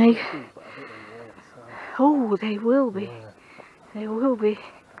you can make. Oh, they will be. Yeah. They will be.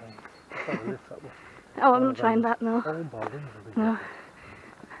 Trying to lift up with Oh, I'm not trying that now. all by wind, No.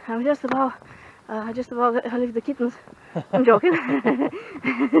 I'm just about to leave the kittens. I'm joking. At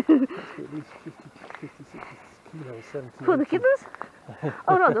least 50, 60 kilos, 70. Who, the kittens?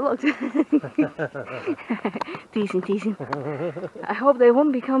 Oh no, the logs. Teasing, teasing. I hope they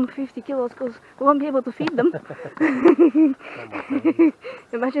won't become 50 kilos because we won't be able to feed them.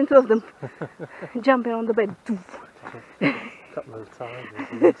 Imagine two of them jumping on the bed. A couple of times,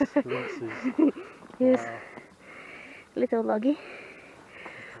 lynxes. Yes, little loggy.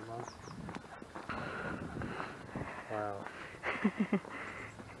 Wow.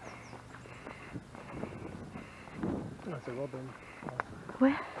 That's a robin.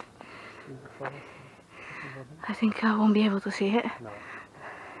 Where? In the forest. I think I won't be able to see it. No.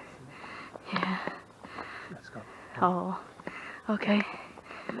 Yeah. Let's go. Oh, okay.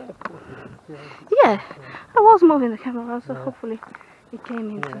 Yeah. Yeah, I was moving the camera, so Yeah. hopefully it came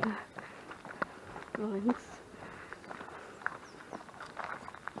into Yeah. the lens.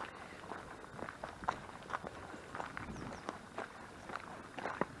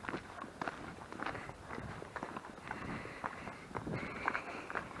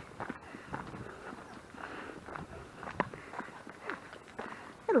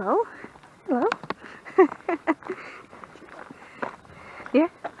 Hello. Hello. Yeah?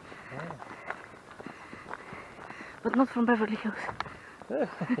 But not from Beverly Hills.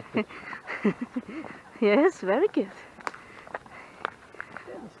 Yes, very cute.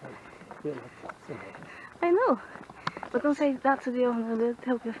 I know. But don't say that to the owner,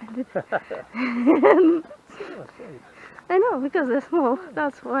 they'll be offended. I know, because they're small,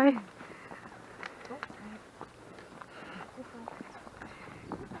 that's why.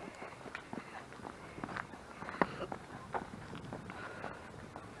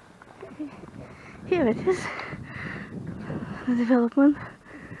 Here it is, the development.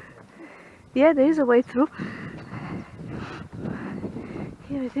 Yeah, there is a way through.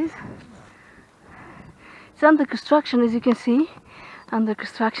 Here it is. It's under construction, as you can see. Under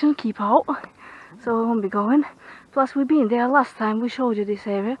construction, keep out. So we won't be going. Plus we've been there last time, we showed you this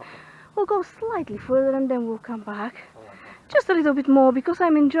area. We'll go slightly further and then we'll come back. Just a little bit more because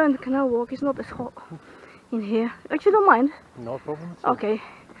I'm enjoying the canal walk. It's not as hot in here. If you don't mind. No problem at all. Okay.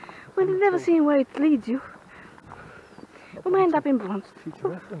 Well, you've never seen where it leads you. We may end up in Braunston. Future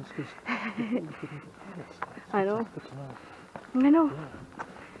reference, because you couldn't get this. I know. Good to know. I know. Yeah.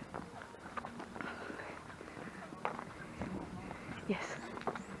 Yes.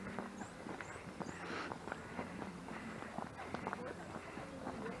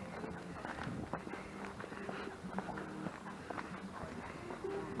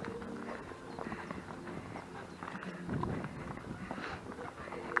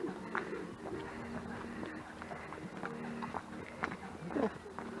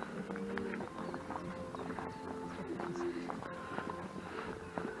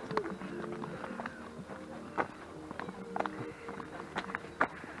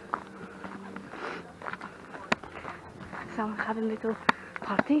 Someone's having a little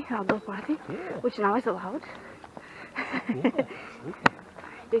party, outdoor party, Yeah. which now is allowed. Yeah, absolutely.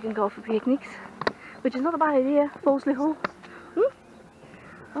 You can go for picnics, which is not a bad idea, Falsley Hall. Hmm?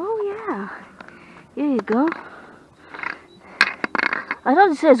 Oh yeah, here you go. I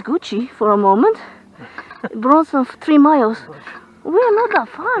thought it says Gucci for a moment. Braunston for 3 miles. We're not that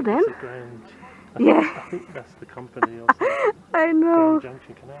far then. It's a Grand, Yeah, I think that's the company or something. I know. Grand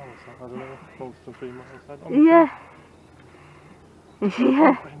Junction Canal or something. I don't know. Falston 3 miles. I don't know. Yeah.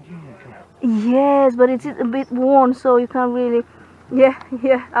 Yeah. Grand Union Canal. Yes, but it's a bit worn, so you can't really. Yeah,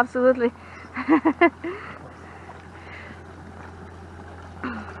 yeah, absolutely.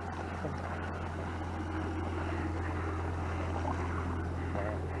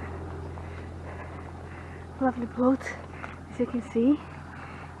 Lovely boat, as you can see.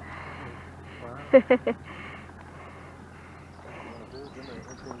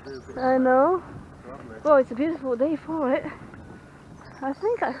 I know. Well, it's a beautiful day for it. I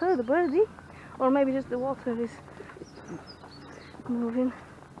think I heard a birdie, or maybe just the water is moving.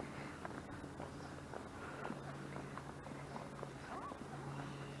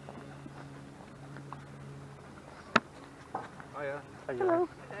 Hiya. Hello.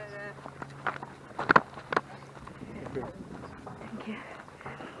 Thank you.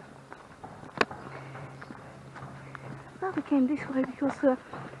 Well, we came this way because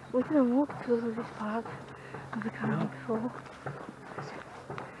we didn't walk through this part of the canal before.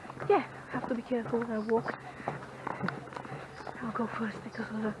 Yeah, have to be careful when I walk. I'll go first because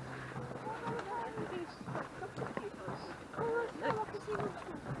of the...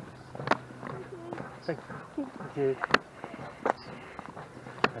 Thank you. Thank you.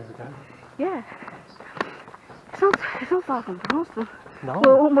 There we go. Yeah. It's not far from Braunston. No.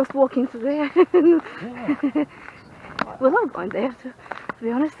 We're almost walking to there. Yeah. We're not going there, to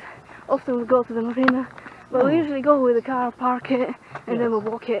be honest. Often we go to the marina, but we usually go with the car, park it, and then we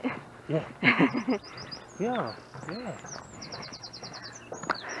walk it. Yeah. Yeah. Yeah.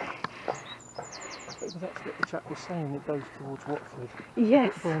 That's what the chap was saying. It goes towards Watford.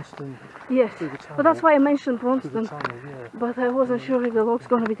 Yes, Braunston. yes. Through the tunnel. But that's why I mentioned Through Braunston. the tunnel, yeah. But I wasn't sure if the log's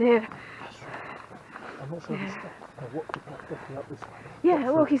going to be there. I'm not sure if it's Watford, not definitely up this way. Yeah,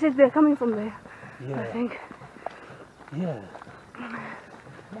 well, he said they're coming from there, I Yeah. think. Yeah. I'll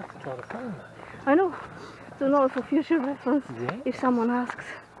have to try to find that. I know. To know for future reference, Yeah. if someone asks.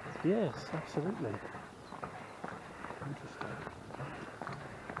 Yes, absolutely. Interesting.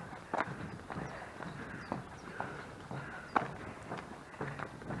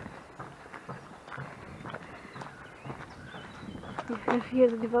 You can hear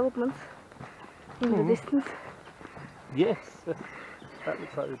the developments in the distance. Yes. That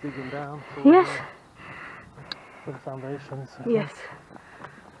looks like they're digging down for, Yes. For the foundations. Yes.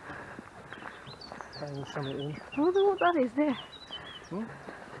 Laying something in. I wonder what that is there. Hmm?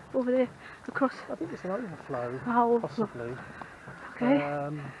 Over there, across. I think it's an overflow, How? possibly. Okay.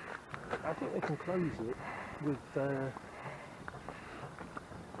 I think they can close it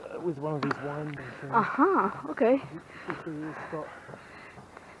with one of these winding things. Aha, okay. Because it's got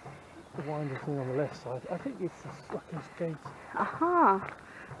the winding thing on the left side. I think it's like a gate. Aha,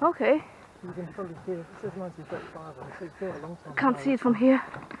 okay. You can probably hear it. It says 1935 on it, so it's built a long time Can't ago. see it from here.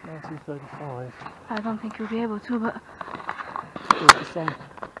 1935. I don't think you'll be able to, but It's on.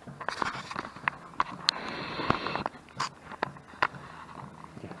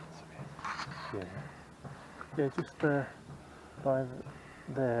 Yeah, it's okay. Yeah. Yeah, just by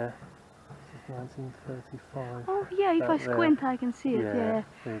there. This is 1935. oh yeah, if I That there. squint I can see it. Yeah.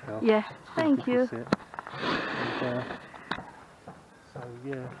 There you go. Yeah. Thank People you. see it. And, so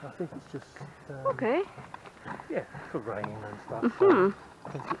yeah, I think it's just Okay. yeah, for rain and stuff. Mhm. I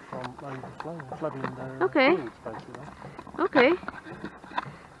think it's from overflowing, flooding the Okay. fields basically. Okay.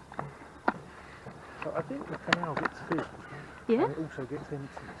 So I think the canal gets filled Yeah? and it also gets emptied.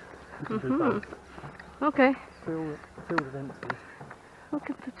 You can do both. Okay. Filled and emptied. Look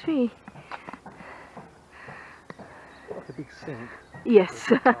at the tree. Like a big sink.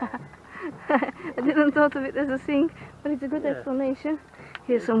 Yes. I didn't thought of it as a sink, but it's a good Yeah. explanation.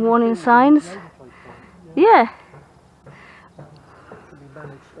 Here's some warning signs. Yeah. To be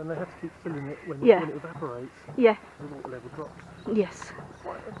managed, and they have to keep filling it when, Yeah. when it evaporates. Yeah. The water level drops. Yes.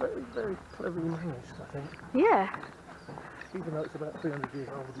 Quite very, very cleverly managed, I think. Yeah. Even though it's about 300 years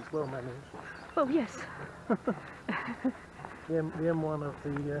old, it's well managed. Oh yes. The M1 of the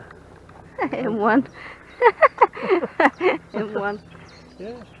M1. M1.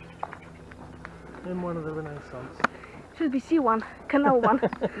 yeah, M1 of the Renaissance. Should be C1. Canal 1.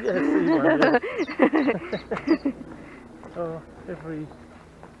 Yes, C1. Yeah. Oh, every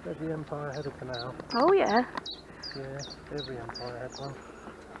empire had a canal. Oh yeah. Yeah, every empire had one.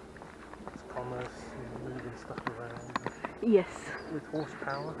 It's commerce and moving stuff around Yes. with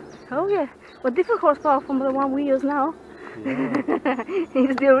horsepower. Oh yeah. But different horsepower from the one we use now. Yeah.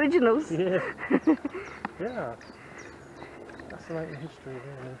 It's the originals. Yeah. Yeah. Fascinating history,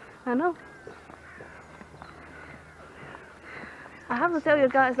 really. I know. I have to tell you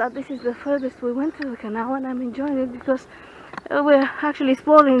guys that this is the furthest we went to the canal, and I'm enjoying it because we're actually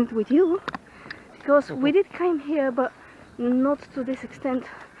spoiling it with you. Because we did come here, but not to this extent,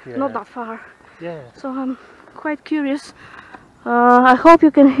 Yeah. not that far. Yeah. So I'm quite curious. I hope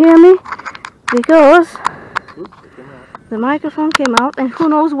you can hear me because Oops, it came out. the microphone came out, and who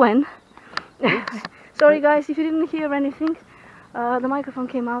knows when. Sorry guys if you didn't hear anything. The microphone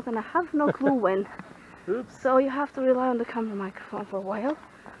came out, and I have no clue when. Oops. So you have to rely on the camera microphone for a while.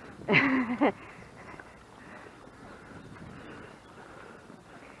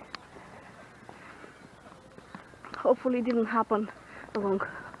 Hopefully it didn't happen a long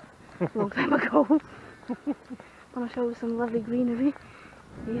time ago. I want to show you some lovely greenery.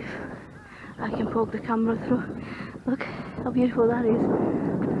 If I can poke the camera through. Look how beautiful that is.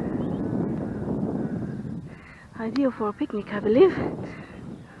 Ideal for a picnic, I believe.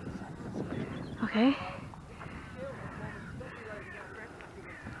 Okay.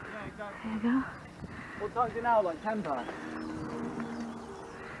 There you go. What time is it now? Like 10 past?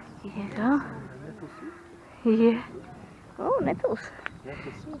 Here you go. Yeah. Oh, nettles.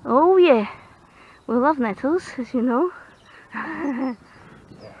 Nettle soup. Oh yeah. We love nettles, as you know.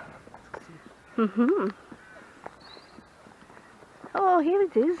 Oh, here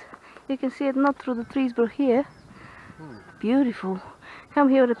it is. You can see it not through the trees, but here. Beautiful. Come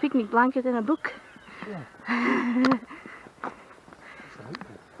here with a picnic blanket and a book. Absolutely.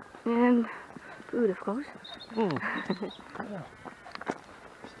 And food, of course. Yeah.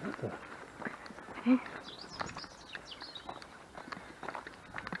 Absolutely. Okay.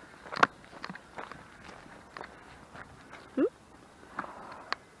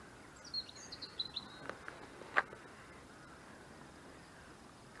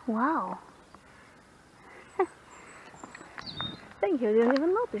 Wow. Thank you, I didn't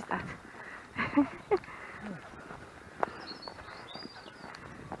even notice that.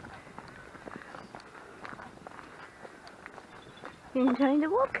 You enjoying the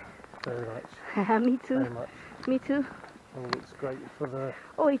walk? Very much. Me too. Very much. Me too. Oh, it's great for the.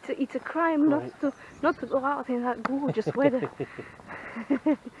 Oh, it's a crime Right. not to go out in that gorgeous weather.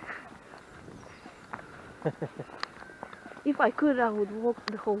 If I could, I would walk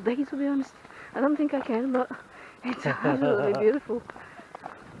the whole day, to be honest. I don't think I can, but it's absolutely beautiful.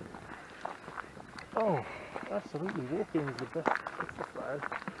 Oh, absolutely. Walking is the best exercise.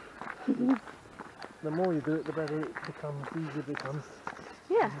 The more you do it, the better it becomes, easier it becomes.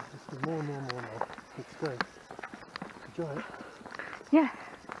 Yeah, It's just more and more and more. It's great. Enjoy it. yeah.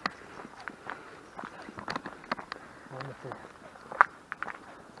 Wonderful.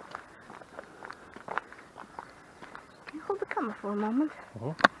 Can you hold the camera for a moment?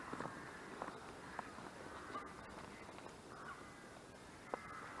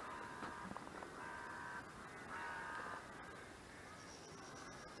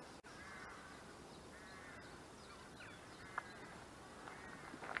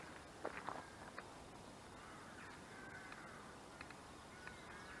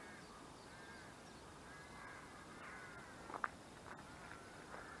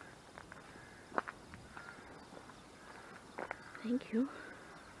 Thank you.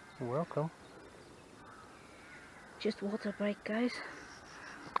 You're welcome. Just water break, guys.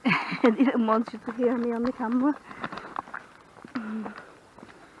 I didn't want you to hear me on the camera.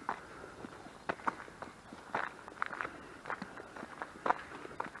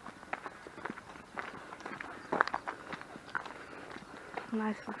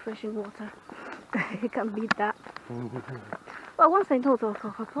 Nice refreshing water. You can't beat that. Well, once I know the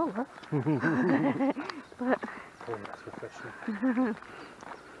Coca-Cola. But Oh, that's refreshing.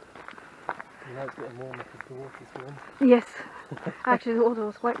 You know it's getting warmer because the water's warm. yes, actually the water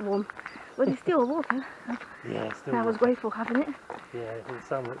was quite warm. But it's still water. Yeah, still I was warm. grateful having it. Yeah, in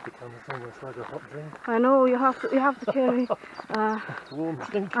summer it becomes almost like a hot drink. I know you have to carry Warm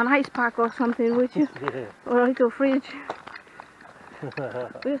drink. an ice pack or something with you, Yeah. or a little fridge.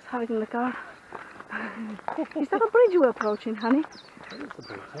 We just have it in the car. Is that a bridge we're approaching, honey? It is a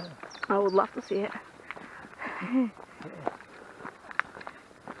bridge, yeah. I would love to see it.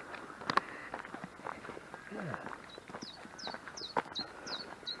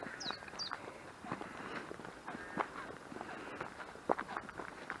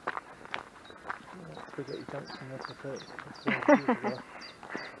 Spaghetti Junction, that's a 30 years ago.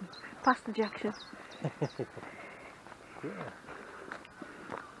 Past the junction. Yeah.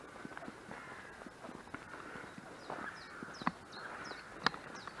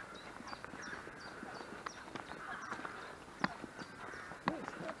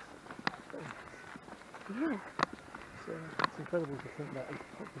 Yeah, It's incredible to think that it's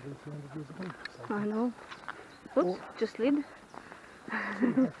possibly 200 years ago. So I know. Oops, just slid.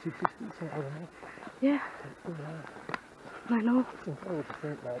 250, something, I don't know. Yeah, I know. It's incredible to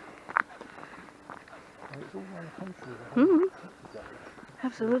think that it's all around the country. Mhm. Like this.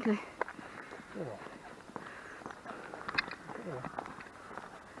 Absolutely. Yeah. Yeah.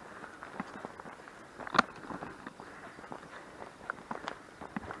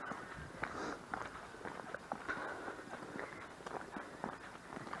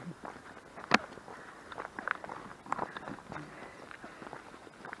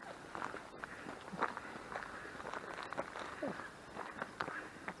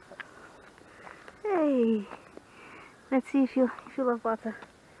 Hey, let's see if you love butter.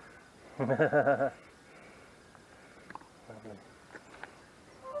 Lovely.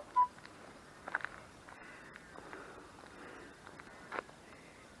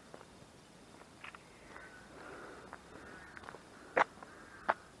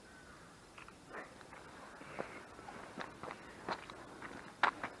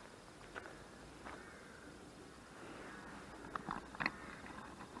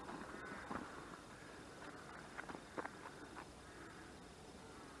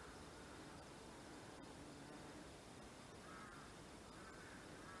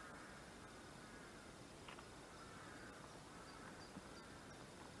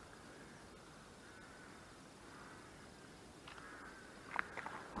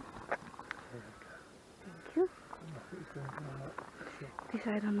 Thank you. This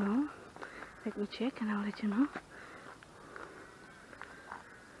I don't know. Let me check and I'll let you know.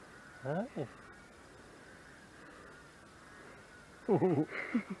 Hi. Look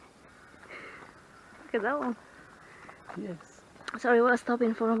at that one. Yes. Sorry, we're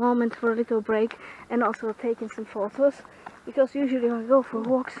stopping for a moment for a little break and also taking some photos, because usually when I go for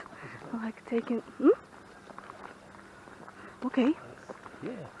walks I like taking okay,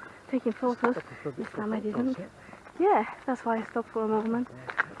 Yeah. taking photos. This time I didn't. Yeah, that's why I stopped for a moment.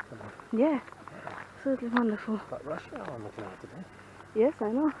 Yeah, absolutely wonderful. But rush hour on the cloud today. Yes,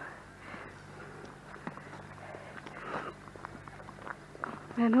 I know.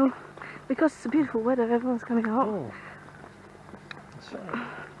 I know. Because it's beautiful weather, everyone's coming out. Oh. That's right.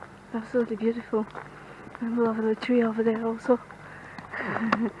 Absolutely beautiful. And we have the tree over there also.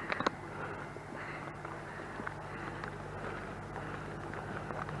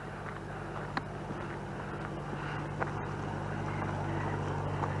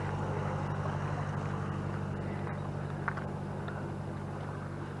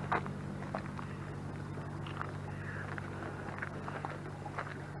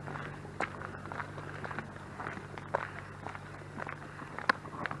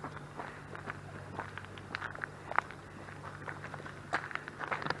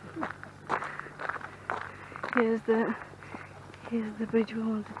 Here's the bridge we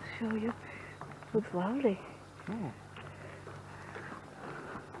wanted to show you. Looks lovely. Oh.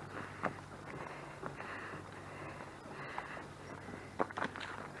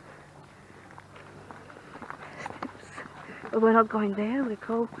 But we're not going there, we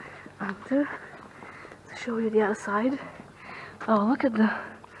go under to show you the other side. Oh, look at the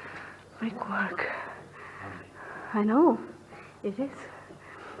brickwork. I know, it is.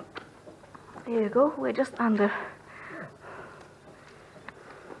 There you go, we're just under.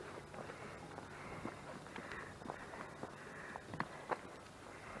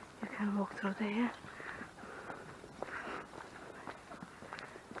 You can walk through there.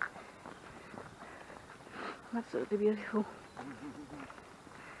 Absolutely beautiful.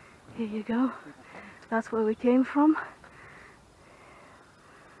 Here you go. That's where we came from.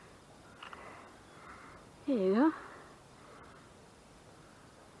 Here you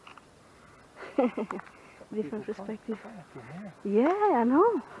go. Different perspective. Yeah, I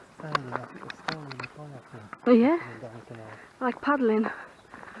know. Oh yeah? Like paddling.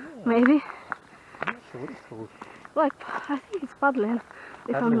 Maybe. I'm not sure what it's called. Like, I think it's paddling,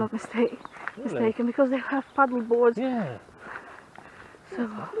 if I'm not mistaken, because they have paddle boards. Yeah. So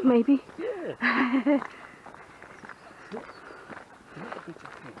maybe. Yeah.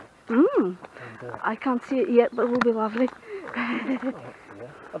 Mm. I can't see it yet, but it will be lovely. Yeah.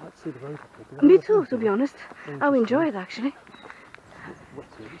 I'd like to see the road up there. Me too, to be honest. I will enjoy it actually.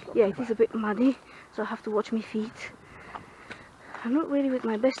 Yeah, it is a bit muddy, so I have to watch my feet. I'm not really with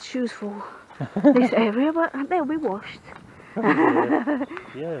my best shoes for this area, but they'll be washed.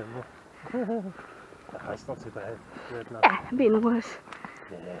 Yeah. It's not too bad. Weird enough. Been worse.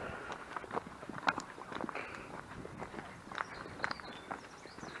 Yeah.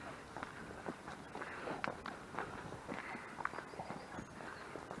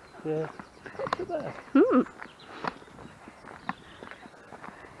 Yeah, not too bad. Hmm.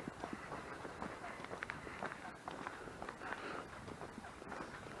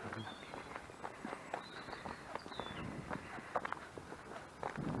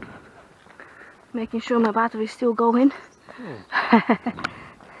 Making sure my battery is still going.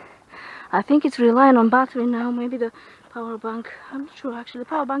 I think it's relying on battery now, maybe the power bank. I'm not sure actually, the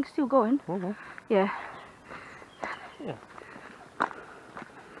power bank's still going. Yeah. Yeah.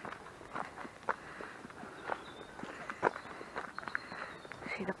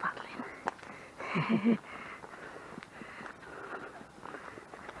 See the paddling.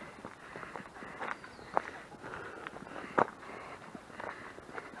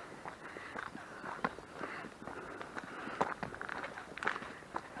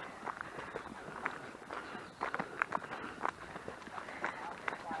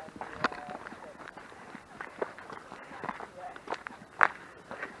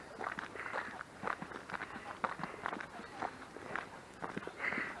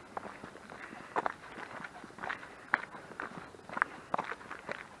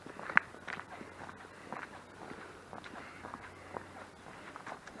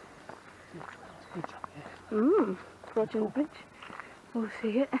 Approaching the bridge. We'll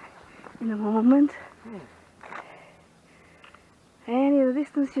see it in a moment. And in the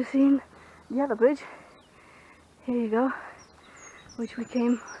distance you've seen the other bridge. Here you go. Which we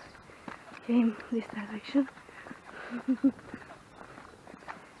came this direction.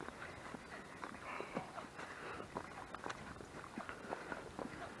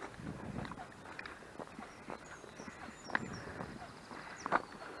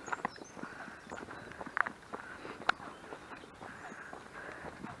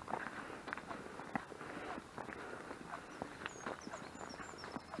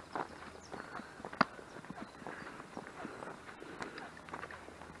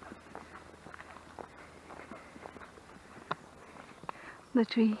 The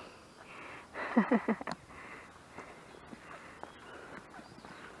tree.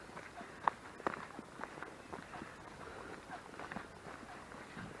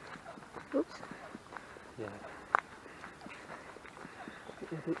 Oops. Yeah.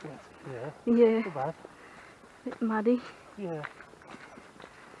 A bit wet here. Yeah. Not bad. Bit muddy. Yeah.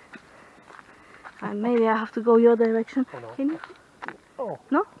 And maybe I have to go your direction. Oh, no. Can you? Oh.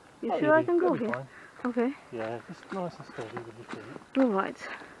 No? You sure I can go you'll be here? fine. Okay. Yeah, just nice and steady with your feet. Alright.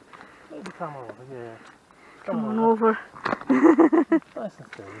 Maybe come over, yeah. Come on over. Nice and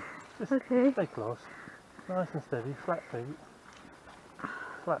steady. Just Okay. stay close. Nice and steady, flat feet.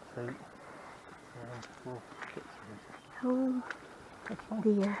 Flat feet. And we'll get through. Oh That's fine.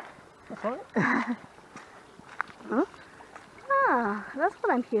 dear. That's right. Huh? Ah, that's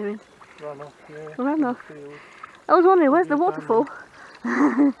what I'm hearing. Runoff, yeah. Runoff. Field. I was wondering, where's the waterfall?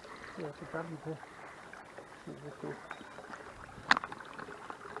 Yeah, it's a valley there.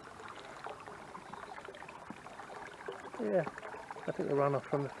 Yeah, I think the runoff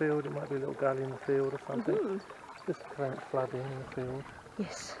from the field, it might be a little gully in the field or something. Just to prevent flooding in the field.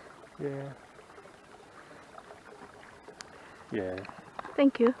 Yes. Yeah. Yeah.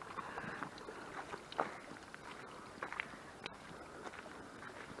 Thank you.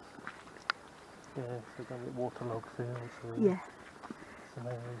 Yeah, so don't get waterlogged fields. So Yeah. some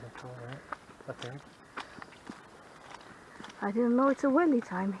areas are for that, I think. I didn't know it's a whaley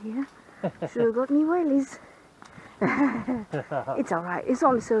time here. Should have got me whaleys. It's alright. It's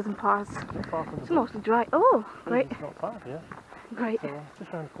only certain parts. Not far from the It's mostly dry. Oh, great. It's not far, yeah. Great. So,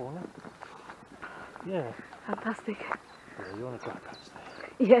 just round the corner. Yeah. Fantastic. Yeah, you're on a dry patch there.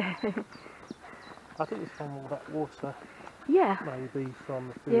 Yeah. I think it's from all that water, Yeah. maybe from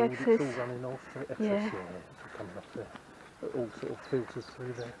the The field. It's all excess. running off the excess. Yeah. Yeah, it's all coming off there. It all sort of filters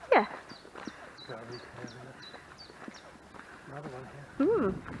through there. Yeah. Another one here. Hmm.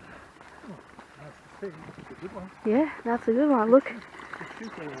 Nice to see. It's a good one. Yeah, that's a good one. Look. Good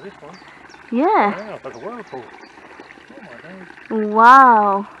shooting with this one. Yeah. Wow, like a whirlpool. Oh my days.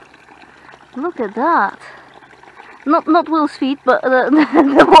 Wow. Look at that. Not Will's feet, but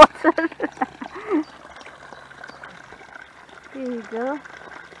the water. Here you go.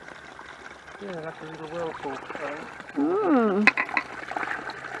 Yeah, that's a little whirlpool. Hmm.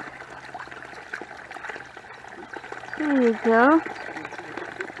 Here you go.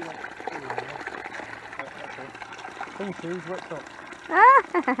 Clean shoes, wet socks.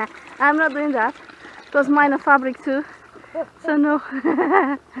 I'm not doing that because mine are fabric too. So no.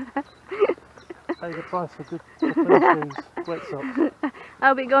 Pay the price for good for clean shoes, wet socks.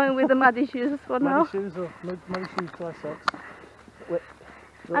 I'll be going with the muddy shoes for now. Muddy shoes or muddy shoes, dry socks. Wet,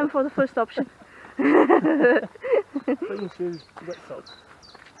 I'm for the first option. clean shoes, wet socks.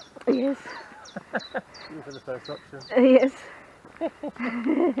 Yes. You for the first option. Yes.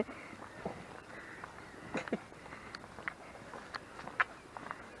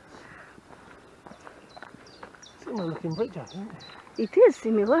 Similar looking bridge, I think. It is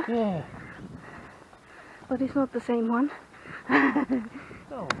similar, Yeah. but it's not the same one.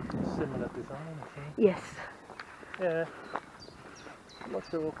 Oh, similar design, I think. Yes. Yeah. I'm not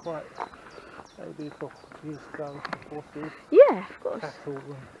sure quite. Maybe for years ago, horses, Yeah, of course. cattle, and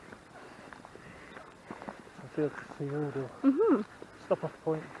from field to field, or Mhm. stop off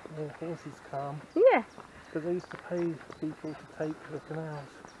point where horses come. Yeah. Because they used to pay people to take the canals.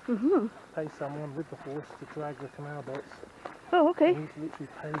 Mhm. Pay someone with the horse to drag the canal boats. Oh, They okay. used to literally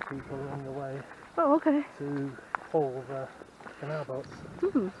pay people along the way Oh, okay. to haul the canal boats.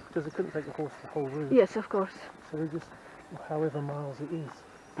 Mhm. Because they couldn't take the horse the whole route. Yes, of course. So they just, however miles it is,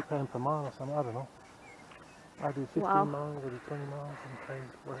 you pay them per mile or something, I don't know. I do 15 Wow. miles, I do 20 miles and pay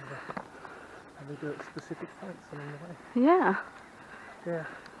whatever. And they do it at specific points along the way. Yeah. Yeah,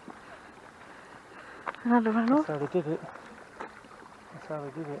 Another one that's off. how they did it. That's how they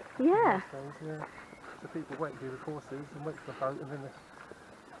did it. in Yeah. those days, yeah. So people wait here with horses and wait for the boat and then they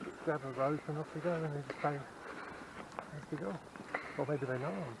grab a rope and off they go and they just pay as they go. Or maybe they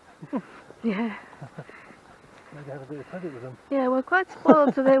know them. Yeah. Maybe have a bit of credit with them. Yeah, we're quite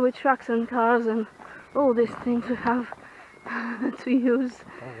spoiled today with trucks and cars and all these things we have to use.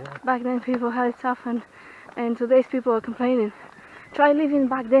 Oh yeah. Back then people had it tough and today's people are complaining. Try living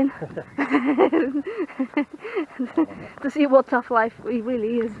back then to see what tough life it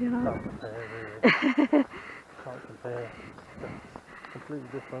really is, you know. Can't compare really. Can't compare. It's completely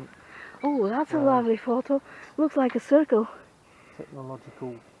different. Oh, that's a Wow. lovely photo. Looks like a circle.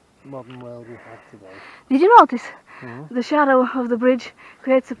 Technological modern world we have today. Did you notice? Mm-hmm. The shadow of the bridge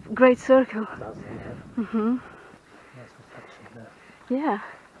creates a great circle. Doesn't it? Hmm. Nice reflection there. Yeah.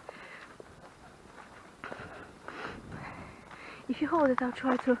 If you hold it, I'll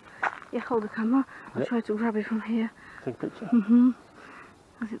try to... Yeah, hold the camera. I'll Yep. try to grab it from here. Take a picture. Mm-hmm.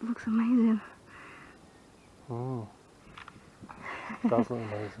 Because it looks amazing. Mm. Does look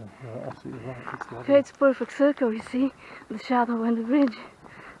amazing. You're absolutely right. It's lovely. Creates a perfect circle, you see? The shadow and the bridge.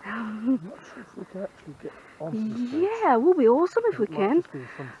 I'm not sure if we can actually get onto the bridge. Yeah, it would be awesome if we It might can. just be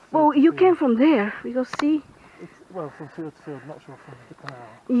from Well, field to you field. can from there, because see... Well, from field to field, not sure from the canal.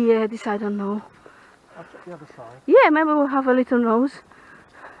 Yeah, this I don't know. I'll check the other side. Yeah, maybe we'll have a little nose.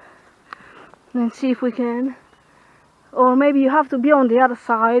 And see if we can. Or maybe you have to be on the other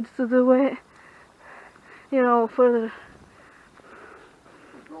side to do it. You know, further.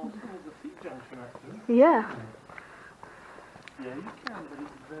 Well, towards the feet junction actually. Yeah, Yeah, you can, but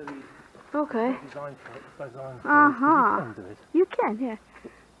it's very okay. designed for it. It's designed for Uh-huh. it. But you can do it. You can, yeah.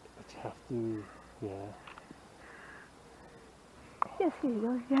 But you have to, yeah. Yes, here you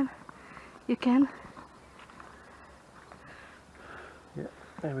go again. You can.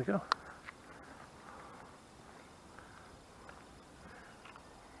 There we go.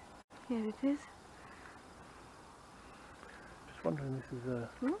 Here it is. Just wondering, this is a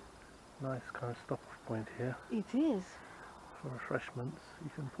nice kind of stop-off point here It is. for refreshments. You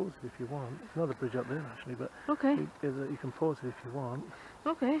can pause it if you want. There's another bridge up there actually, but Okay, you can pause it if you want.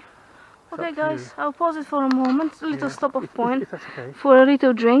 okay. It's Okay up to guys, you. I'll pause it for a moment, a little Yeah, stop-off if point that's okay. for a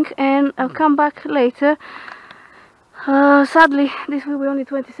little drink, and I'll come back later. Sadly, this will be only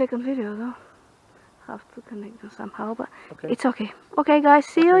 20-second video though. Have to connect them somehow, but Okay. it's okay. Okay guys,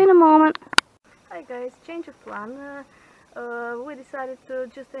 see you in a moment. Hi guys, change of plan. We decided to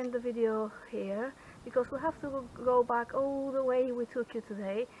just end the video here because we have to go back all the way we took you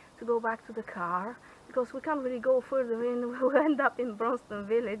today to go back to the car, because we can't really go further in. We'll end up in Bronston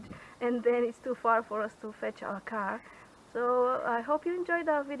Village and then it's too far for us to fetch our car. So I hope you enjoyed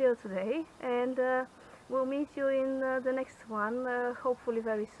our video today, and we'll meet you in the next one, hopefully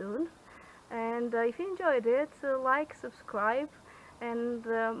very soon. And if you enjoyed it, like, subscribe, and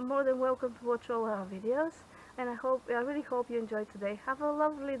more than welcome to watch all our videos. And I really hope you enjoyed today. Have a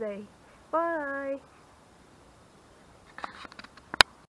lovely day. Bye.